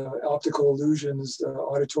 Optical illusions,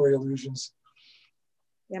 auditory illusions.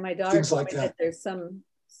 Yeah, my daughter things told like me that. there's some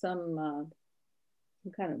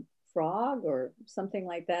kind of frog or something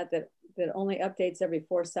like that only updates every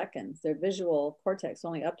 4 seconds. Their visual cortex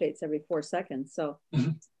only updates every 4 seconds. So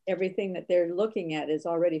everything that they're looking at is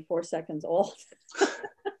already 4 seconds old.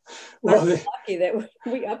 Well, We're lucky that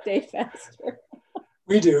we update faster.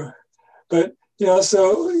 We do, but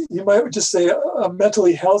so you might just say a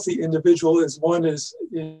mentally healthy individual is one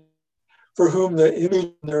for whom the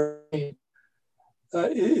image in their brain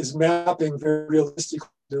is mapping very realistically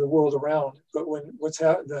to the world around. But when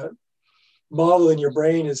the model in your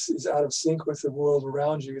brain is out of sync with the world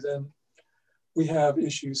around you, then we have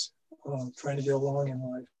issues trying to get along in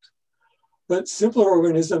life. But simpler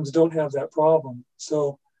organisms don't have that problem.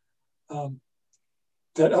 So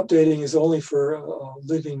that updating is only for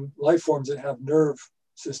living life forms that have nerve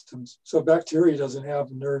systems. So bacteria doesn't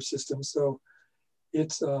have nerve systems, so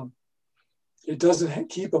it doesn't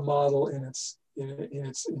keep a model in its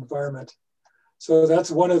environment. So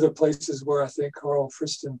that's one of the places where I think Carl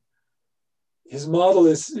Friston, his model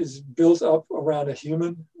is built up around a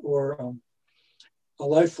human or a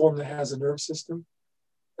life form that has a nerve system.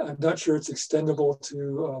 I'm not sure it's extendable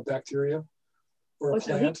to bacteria or a plant.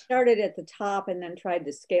 So he started at the top and then tried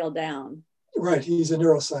to scale down. Right, he's a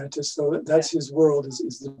neuroscientist, so that's his world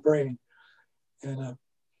is the brain. And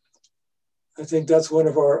I think that's one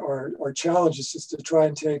of our challenges, is to try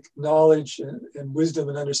and take knowledge and wisdom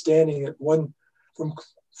and understanding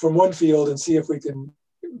from one field and see if we can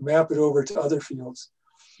map it over to other fields.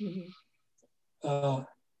 Mm-hmm.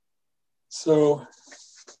 So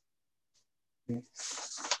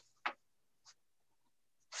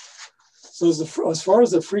as far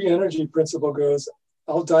as the free energy principle goes,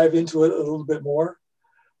 I'll dive into it a little bit more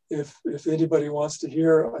if anybody wants to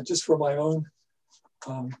hear, just for my own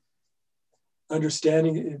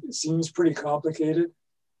understanding. It seems pretty complicated.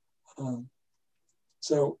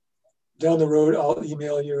 So down the road, I'll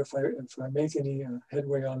email you if I make any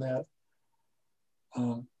headway on that.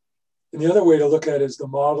 And the other way to look at it is the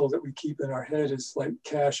model that we keep in our head is like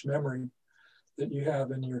cache memory that you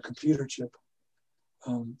have in your computer chip.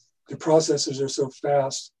 The processors are so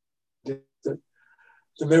fast that the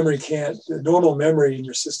normal memory in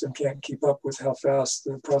your system can't keep up with how fast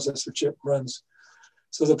the processor chip runs.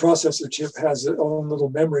 So the processor chip has its own little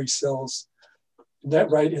memory cells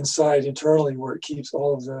right inside internally where it keeps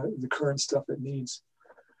all of the current stuff it needs.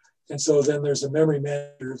 And so then there's a memory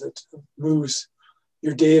manager that moves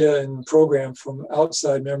your data and program from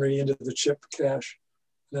outside memory into the chip cache.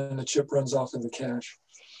 And then the chip runs off of the cache.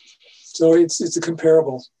 So it's a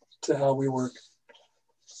comparable to how we work.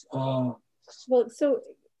 Well, so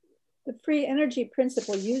the free energy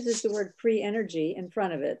principle uses the word free energy in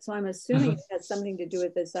front of it. So I'm assuming it has something to do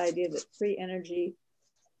with this idea that free energy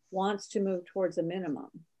wants to move towards a minimum.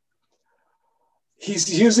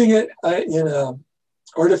 He's using it in an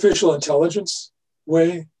artificial intelligence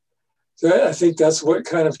way. So I think that's what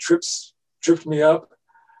kind of tripped me up,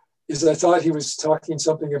 is I thought he was talking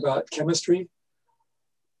something about chemistry,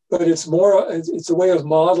 but it's a way of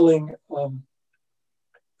modeling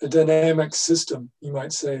a dynamic system, you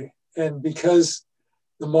might say. And because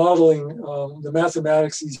the modeling, the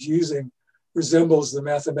mathematics he's using resembles the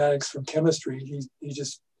mathematics from chemistry, he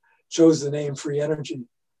just chose the name free energy.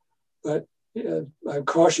 But I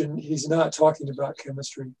caution, he's not talking about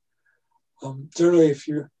chemistry. Generally,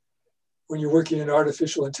 when you're working in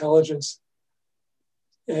artificial intelligence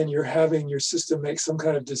and you're having your system make some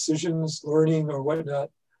kind of decisions, learning or whatnot,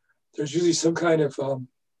 there's usually some kind of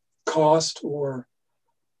cost or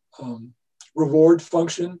reward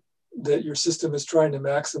function that your system is trying to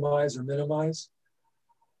maximize or minimize.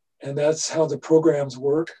 And that's how the programs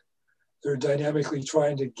work. They're dynamically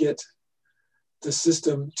trying to get the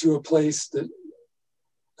system to a place that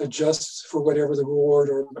adjusts for whatever the reward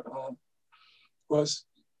or was.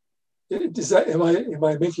 Am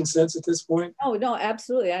I making sense at this point? Oh no,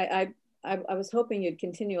 absolutely. I was hoping you'd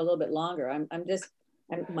continue a little bit longer.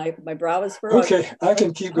 My brow is furrowed. Okay, I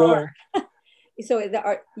can keep going. So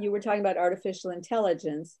you were talking about artificial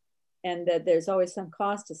intelligence and that there's always some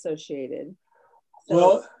cost associated. So,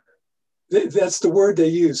 well, that's the word they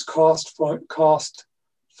use, cost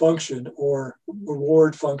function or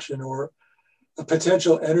reward function or a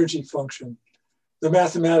potential energy function. The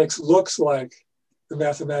mathematics looks like the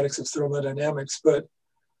mathematics of thermodynamics, but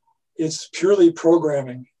it's purely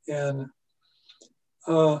programming. And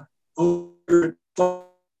it's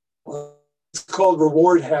called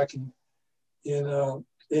reward hacking in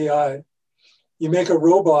AI. You make a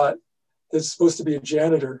robot that's supposed to be a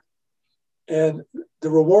janitor, and the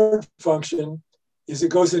reward function is it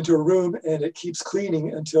goes into a room and it keeps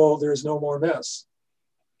cleaning until there's no more mess.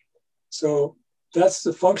 So that's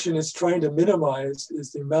the function it's trying to minimize,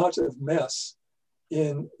 is the amount of mess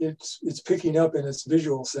in it's picking up in its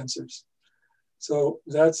visual sensors. So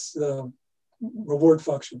that's the reward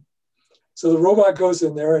function. So the robot goes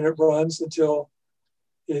in there and it runs until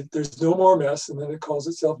there's no more mess, and then it calls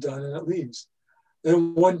itself done and it leaves.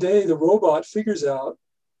 Then one day the robot figures out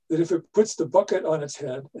that if it puts the bucket on its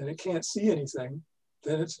head and it can't see anything,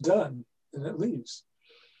 then it's done and it leaves.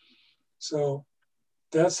 So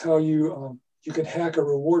that's how you can hack a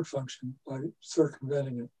reward function by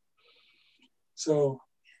circumventing it. So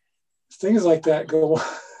things like that go on.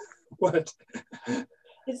 What?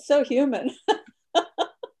 It's so human.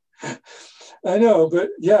 I know, but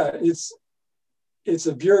yeah, it's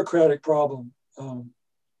a bureaucratic problem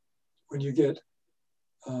when you get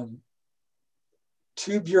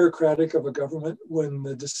too bureaucratic of a government, when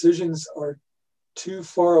the decisions are too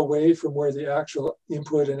far away from where the actual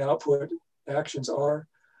input and output actions are.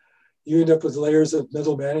 You end up with layers of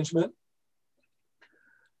middle management,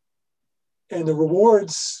 and the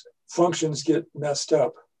rewards functions get messed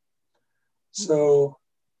up. So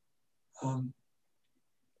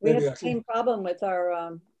we have the same problem with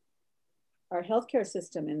our healthcare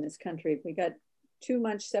system in this country. We got too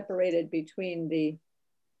much separated between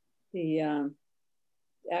the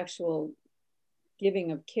actual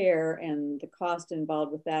giving of care and the cost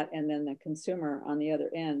involved with that, and then the consumer on the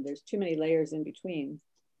other end. There's too many layers in between.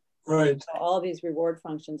 Right. So all these reward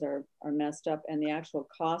functions are messed up, and the actual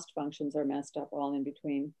cost functions are messed up all in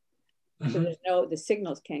between. Mm-hmm. So the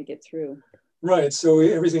signals can't get through. Right. So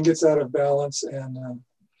everything gets out of balance, and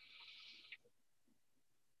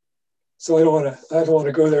so I don't want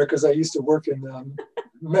to go there because I used to work in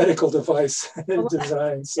medical device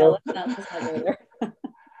design. So yeah, let's not go there.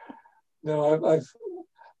 No,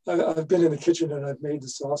 I've been in the kitchen and I've made the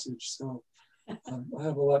sausage, so I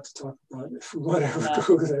have a lot to talk about if we want to ever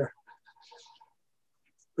go there.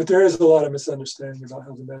 But there is a lot of misunderstanding about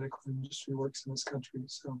how the medical industry works in this country.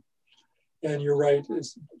 So, and you're right,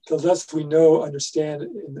 the less we know, understand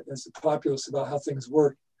as the populace about how things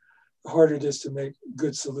work, the harder it is to make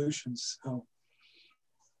good solutions. So,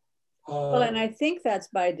 well, and I think that's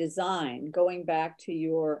by design, going back to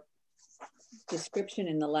your description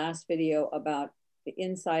in the last video about the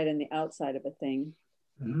inside and the outside of a thing.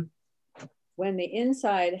 Mm-hmm. When the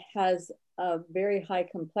inside has a very high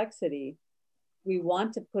complexity, we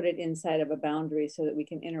want to put it inside of a boundary so that we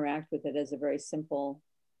can interact with it as a very simple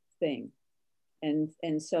thing.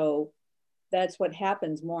 And so that's what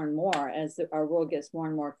happens more and more as our world gets more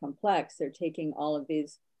and more complex. They're taking all of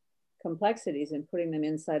these complexities and putting them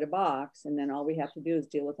inside a box, and then all we have to do is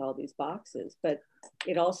deal with all these boxes. But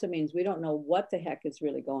it also means we don't know what the heck is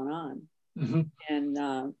really going on.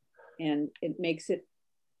 Mm-hmm. And it makes it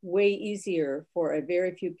way easier for a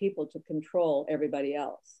very few people to control everybody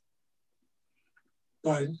else.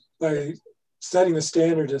 By setting the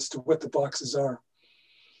standard as to what the boxes are.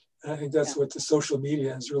 And I think that's what the social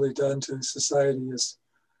media has really done to society,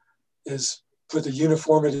 is put the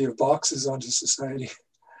uniformity of boxes onto society.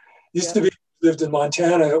 Used to be, lived in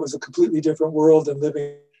Montana, it was a completely different world than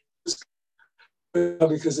living,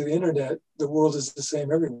 because of the internet, the world is the same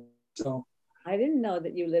everywhere. So I didn't know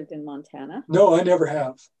that you lived in Montana. No, I never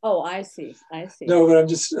have. Oh, I see. No, but I'm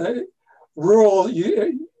just rural.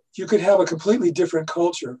 You could have a completely different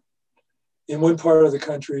culture in one part of the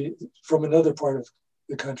country from another part of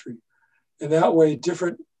the country, and that way,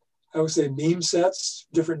 different, I would say, meme sets,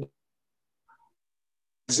 different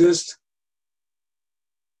exist.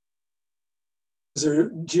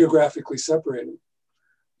 They're geographically separated.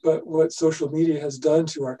 But what social media has done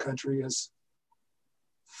to our country is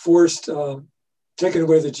forced, taken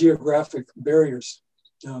away the geographic barriers.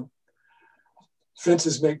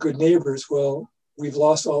 Fences make good neighbors. Well, we've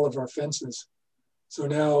lost all of our fences. So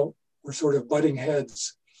now we're sort of butting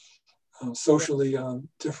heads, socially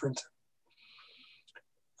different.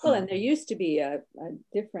 Well, and there used to be a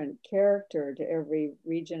different character to every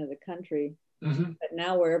region of the country, but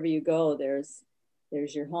now wherever you go, there's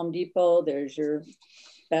your Home Depot, there's your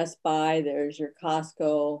Best Buy, there's your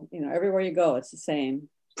Costco. You know, everywhere you go, it's the same.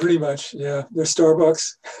 Pretty much, yeah. There's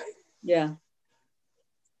Starbucks. Yeah,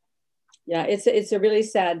 yeah. It's a really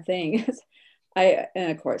sad thing.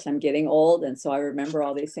 And of course I'm getting old, and so I remember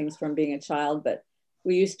all these things from being a child. But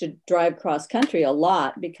we used to drive cross country a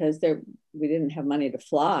lot because we didn't have money to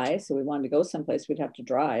fly, so we wanted to go someplace we'd have to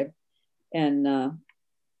drive, and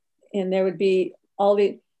there would be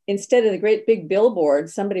instead of the great big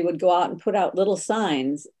billboards, somebody would go out and put out little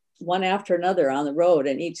signs one after another on the road,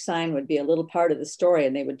 and each sign would be a little part of the story,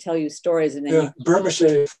 and they would tell you stories. And then Burma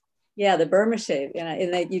shave. Yeah, the Burma shave,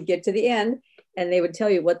 and then you'd get to the end, and they would tell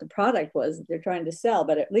you what the product was that they're trying to sell,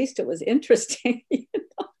 but at least it was interesting. You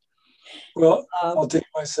know? Well, I'll take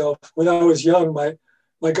myself. When I was young,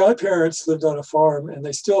 my godparents lived on a farm, and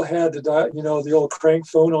they still had the old crank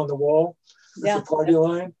phone on the wall with the party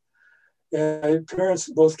line. And my parents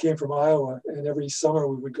both came from Iowa, and every summer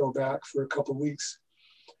we would go back for a couple of weeks.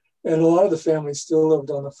 And a lot of the families still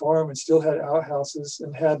lived on the farm and still had outhouses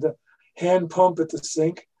and had the hand pump at the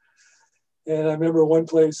sink. And I remember one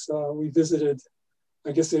place we visited,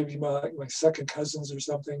 I guess they'd be my second cousins or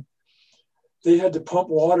something. They had to pump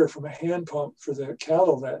water from a hand pump for the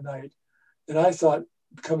cattle that night. And I thought,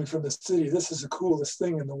 coming from the city, this is the coolest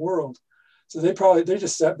thing in the world. So they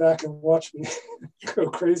just sat back and watched me go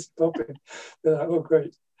crazy pumping. Oh,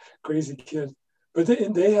 great, crazy kid. But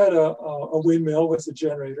they had a windmill with a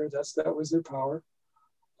generator. That was their power.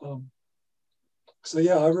 So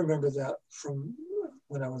yeah, I remember that from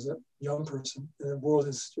when I was a young person. And the world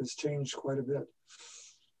has changed quite a bit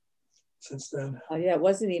since then. Oh yeah, it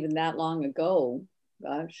wasn't even that long ago.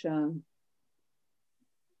 Gosh,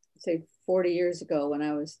 say 40 years ago, when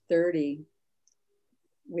I was 30,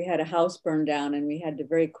 we had a house burned down, and we had to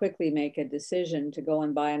very quickly make a decision to go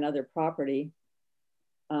and buy another property.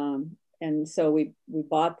 And so we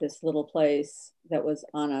bought this little place that was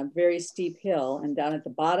on a very steep hill, and down at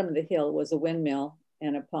the bottom of the hill was a windmill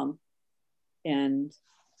and a pump. And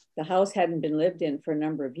the house hadn't been lived in for a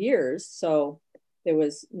number of years, so there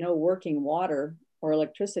was no working water or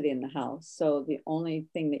electricity in the house. So the only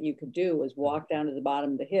thing that you could do was walk down to the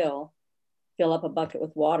bottom of the hill, fill up a bucket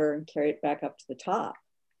with water, and carry it back up to the top.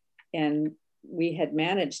 And we had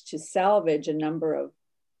managed to salvage a number of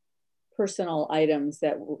personal items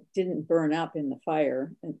that didn't burn up in the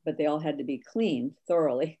fire, but they all had to be cleaned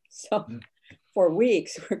thoroughly. So for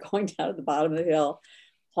weeks, we're going down to the bottom of the hill,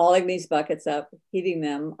 hauling these buckets up, heating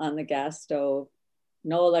them on the gas stove,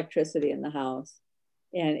 no electricity in the house.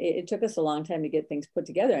 And it took us a long time to get things put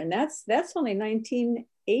together. And that's only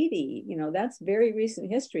 1980, you know, that's very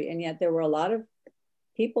recent history. And yet there were a lot of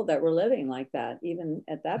people that were living like that, even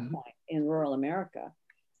at that point in rural America.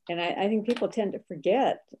 And I think people tend to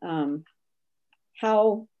forget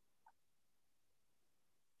how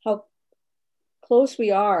close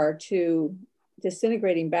we are to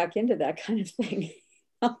disintegrating back into that kind of thing.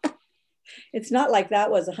 It's not like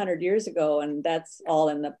that was 100 years ago and that's all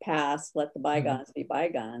in the past, let the bygones be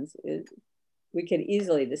bygones. We could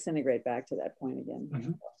easily disintegrate back to that point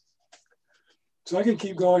again. So I can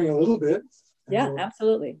keep going a little bit. Yeah,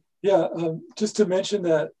 absolutely. Yeah, just to mention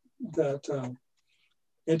that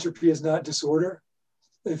entropy is not disorder.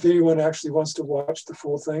 If anyone actually wants to watch the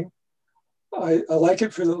full thing, I like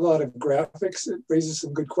it for a lot of graphics. It raises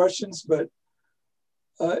some good questions, but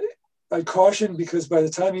I caution, because by the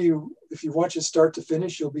time if you watch it start to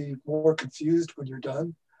finish, you'll be more confused when you're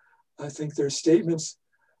done. I think there's statements.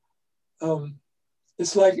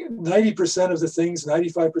 It's like 90% of the things,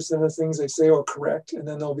 95% of the things they say are correct. And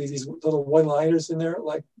then there'll be these little one-liners in there,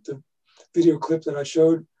 like the video clip that I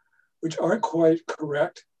showed, which aren't quite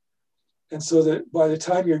correct. And so that by the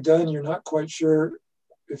time you're done, you're not quite sure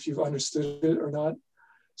if you've understood it or not.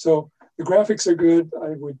 So the graphics are good.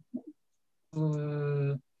 I would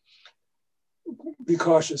be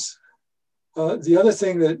cautious. The other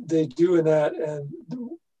thing that they do in that, and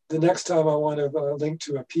the next time I want to link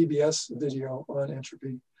to a PBS video on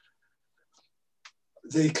entropy,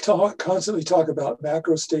 they constantly talk about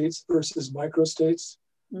macro states versus micro states.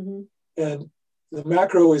 And the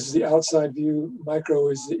macro is the outside view, micro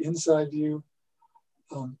is the inside view.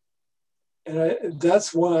 And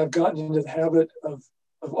that's why I've gotten into the habit of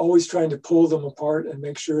always trying to pull them apart and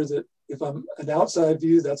make sure that if I'm an outside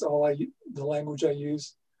view, that's all the language I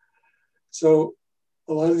use. So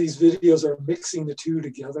a lot of these videos are mixing the two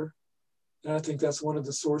together. And I think that's one of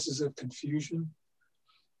the sources of confusion.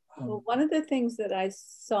 Well, one of the things that I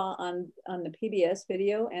saw on the PBS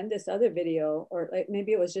video and this other video, or like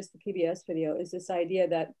maybe it was just the PBS video, is this idea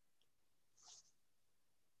that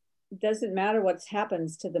it doesn't matter what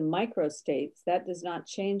happens to the micro states, that does not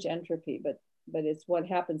change entropy, but it's what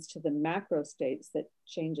happens to the macro states that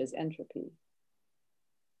changes entropy.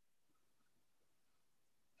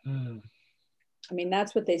 I mean,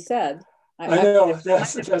 that's what they said. I know,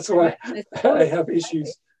 that's why I have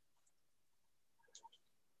issues.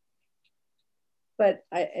 But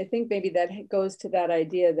I think maybe that goes to that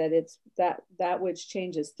idea that it's that which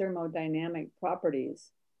changes thermodynamic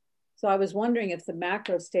properties. So I was wondering if the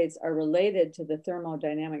macro states are related to the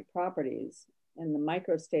thermodynamic properties and the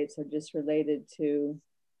micro states are just related to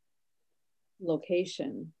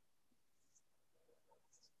location.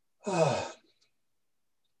 I'm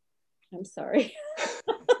sorry.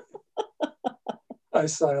 I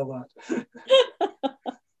sigh a lot.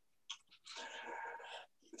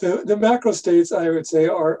 The macro states, I would say,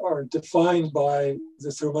 are defined by the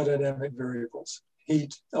thermodynamic variables.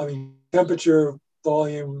 Heat, I mean, temperature,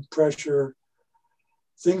 volume, pressure,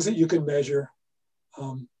 things that you can measure.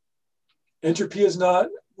 Entropy is not,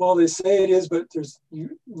 well, they say it is, but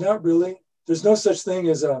not really. There's no such thing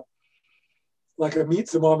as like a meat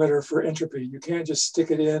thermometer for entropy. You can't just stick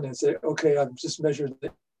it in and say, okay, I've just measured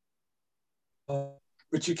it.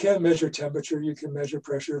 But you can measure temperature, you can measure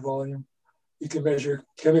pressure, volume, you can measure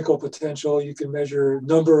chemical potential, you can measure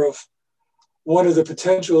one of the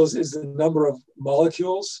potentials is the number of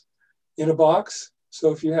molecules in a box.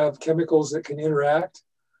 So if you have chemicals that can interact,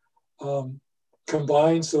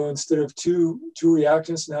 combine, so instead of two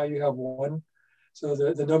reactants, now you have one. So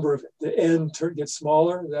the number of the N gets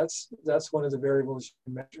smaller. That's one of the variables you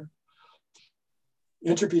can measure.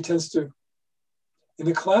 Entropy tends to, in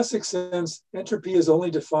the classic sense, entropy is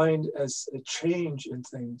only defined as a change in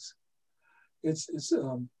things. It's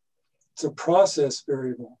a process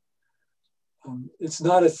variable. It's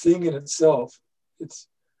not a thing in itself.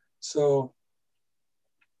 So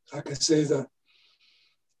like I say, the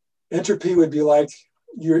entropy would be like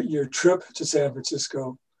your trip to San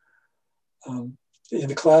Francisco in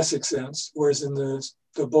the classic sense, whereas in the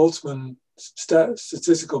Boltzmann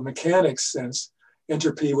statistical mechanics sense,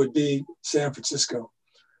 entropy would be San Francisco.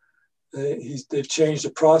 They've changed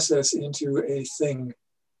the process into a thing.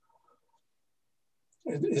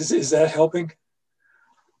 Is that helping?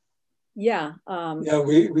 Yeah. Yeah,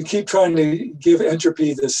 we keep trying to give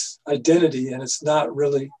entropy this identity, and it's not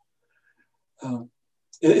really, at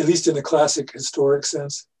least in the classic historic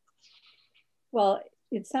sense. Well,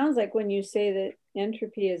 it sounds like when you say that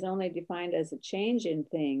entropy is only defined as a change in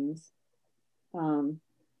things,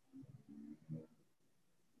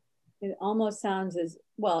 it almost sounds as,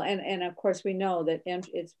 well, and of course we know that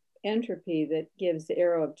it's entropy that gives the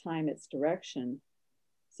arrow of time its direction.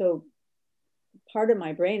 So part of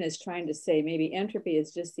my brain is trying to say maybe entropy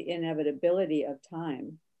is just the inevitability of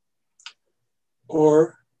time.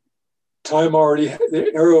 Or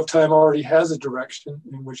the arrow of time already has a direction,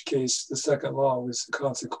 in which case the second law was the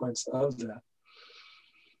consequence of that.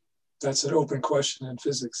 That's an open question in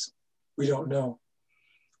physics. We don't know.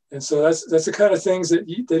 And so that's the kind of things that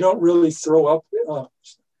they don't really throw up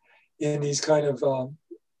in these kind of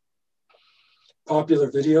popular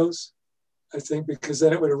videos, I think, because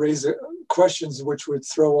then it would raise questions which would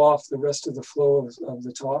throw off the rest of the flow of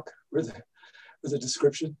the talk or the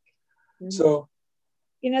description. Mm-hmm. So,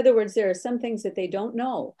 in other words, there are some things that they don't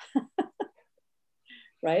know,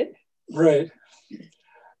 right? Right.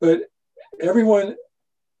 But everyone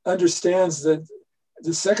understands that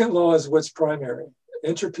the second law is what's primary.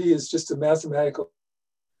 Entropy is just a mathematical,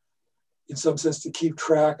 in some sense, to keep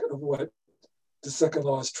track of what the second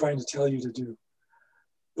law is trying to tell you to do.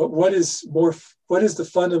 But what is the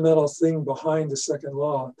fundamental thing behind the second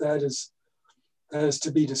law? That is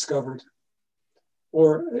to be discovered.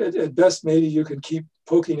 Or at best, maybe you can keep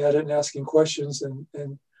poking at it and asking questions and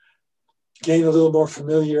gain a little more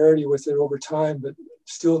familiarity with it over time, but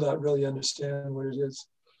still not really understand what it is.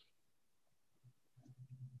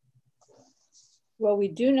 Well, we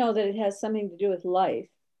do know that it has something to do with life,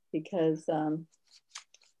 because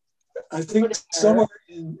I think somewhere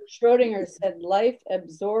in Schrödinger said life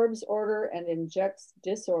absorbs order and injects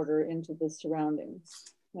disorder into the surroundings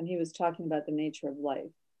when he was talking about the nature of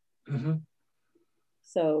life. Mm-hmm.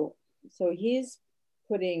 So he's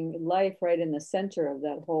putting life right in the center of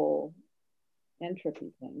that whole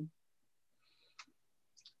entropy thing.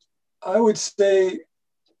 I would say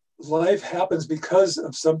life happens because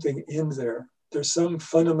of something in there. There's some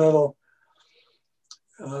fundamental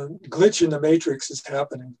glitch in the matrix is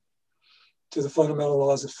happening to the fundamental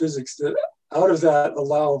laws of physics that out of that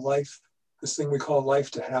allow life this thing we call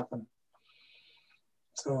life to happen.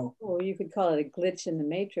 So, or you could call it a glitch in the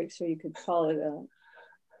matrix, or you could call it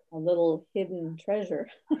a little hidden treasure.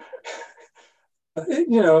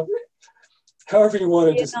 you know, however you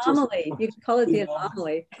want to. The anomaly. You could call it the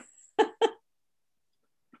anomaly.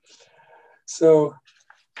 So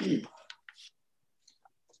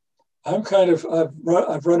I'm kind of,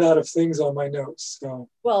 I've run out of things on my notes. So,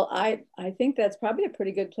 well, I think that's probably a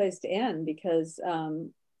pretty good place to end, because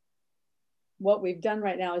what we've done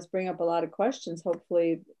right now is bring up a lot of questions.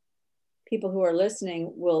 Hopefully people who are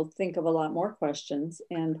listening will think of a lot more questions.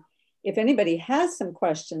 And if anybody has some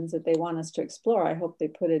questions that they want us to explore, I hope they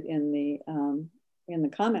put it in the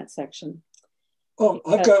comment section. Oh,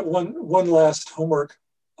 I've got one last homework,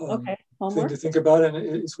 okay, thing to think about, and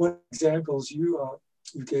it's one of the examples you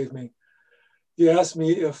gave me. You asked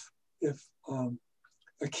me if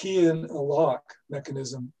a key in a lock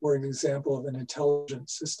mechanism were an example of an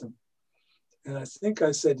intelligent system, and I think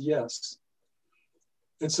I said yes.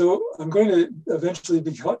 And so I'm going to eventually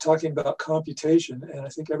be talking about computation, and I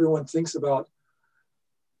think everyone thinks about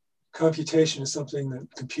computation as something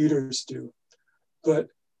that computers do, but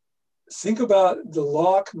think about the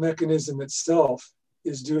lock mechanism itself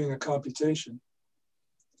is doing a computation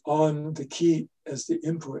on the key as the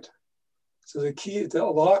input. So the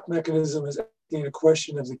lock mechanism is asking a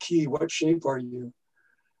question of the key: what shape are you?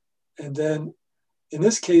 And then in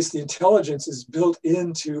this case, the intelligence is built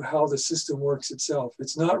into how the system works itself.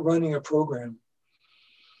 It's not running a program.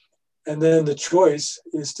 And then the choice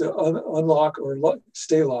is to unlock or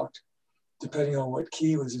stay locked, depending on what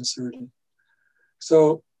key was inserted.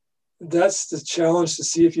 So that's the challenge, to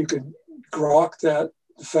see if you could grok the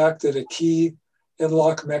fact that a key and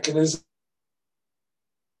lock mechanism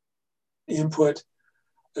input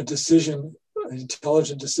a decision, an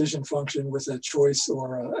intelligent decision function with a choice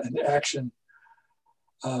or an action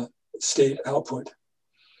state output.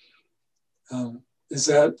 Does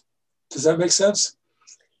that make sense?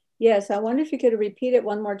 Yes, I wonder if you could repeat it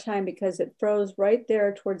one more time, because it froze right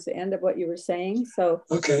there towards the end of what you were saying. So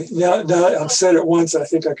okay, now I've said it once. I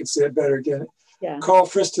think I could say it better again. Yeah. Carl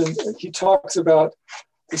Friston, he talks about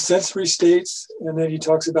the sensory states, and then he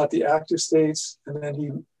talks about the active states, and then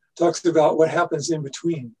he talks about what happens in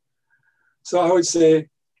between. So I would say,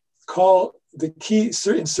 call the key,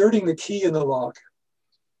 inserting the key in the lock,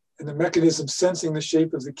 and the mechanism sensing the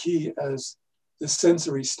shape of the key as the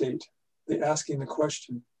sensory state, the asking the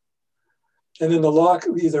question. And then the lock,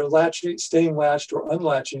 either latching, staying latched, or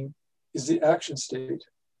unlatching, is the action state.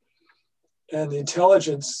 And the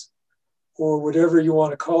intelligence, or whatever you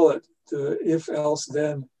want to call it, the if, else,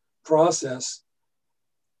 then process,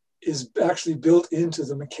 is actually built into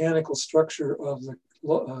the mechanical structure of the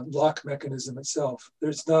lock mechanism itself.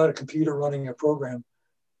 There's not a computer running a program.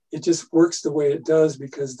 It just works the way it does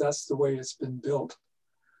because that's the way it's been built.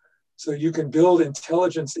 So you can build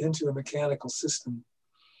intelligence into a mechanical system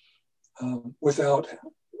without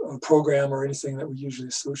a program or anything that we usually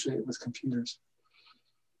associate with computers.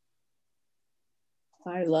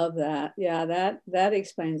 I love that. Yeah, that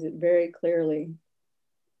explains it very clearly.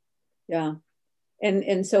 Yeah.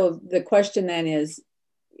 And so the question then is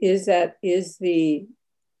the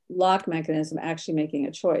lock mechanism actually making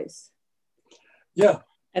a choice? Yeah.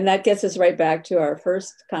 And that gets us right back to our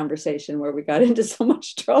first conversation where we got into so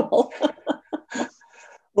much trouble.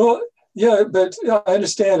 Well, yeah, but I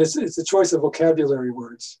understand it's a choice of vocabulary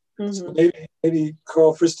words. Mm-hmm. So maybe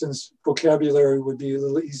Carl Friston's vocabulary would be a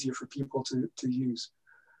little easier for people to use.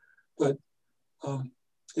 But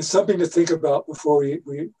it's something to think about before we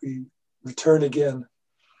return again.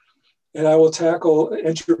 And I will tackle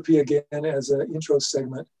entropy again as an intro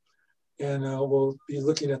segment. And we'll be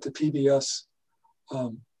looking at the PBS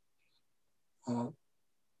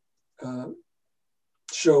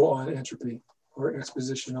show on entropy, or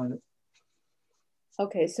exposition on it.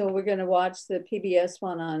 Okay, so we're going to watch the PBS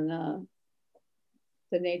one on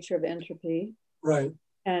the nature of entropy. Right.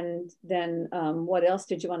 And then what else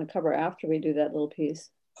did you want to cover after we do that little piece?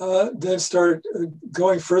 Then start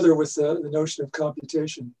going further with the notion of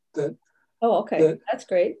computation. Oh, okay. That's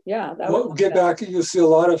great. Yeah. We'll get back. You'll see a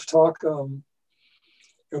lot of talk.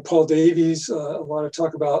 Paul Davies, a lot of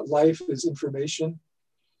talk about life as information.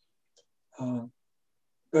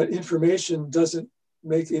 But information doesn't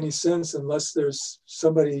make any sense unless there's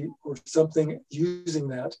somebody or something using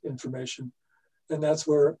that information. And that's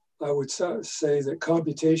where I would say that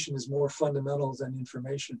computation is more fundamental than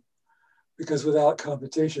information. Because without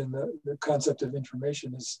computation, the concept of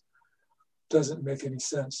information doesn't make any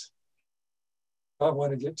sense. I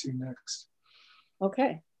want to get to next.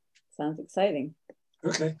 Okay, sounds exciting.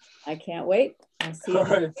 Okay. I can't wait. I'll see you. All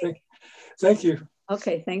right, thank you.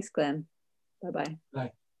 Okay, thanks, Glenn. Bye-bye.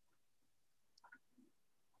 Bye.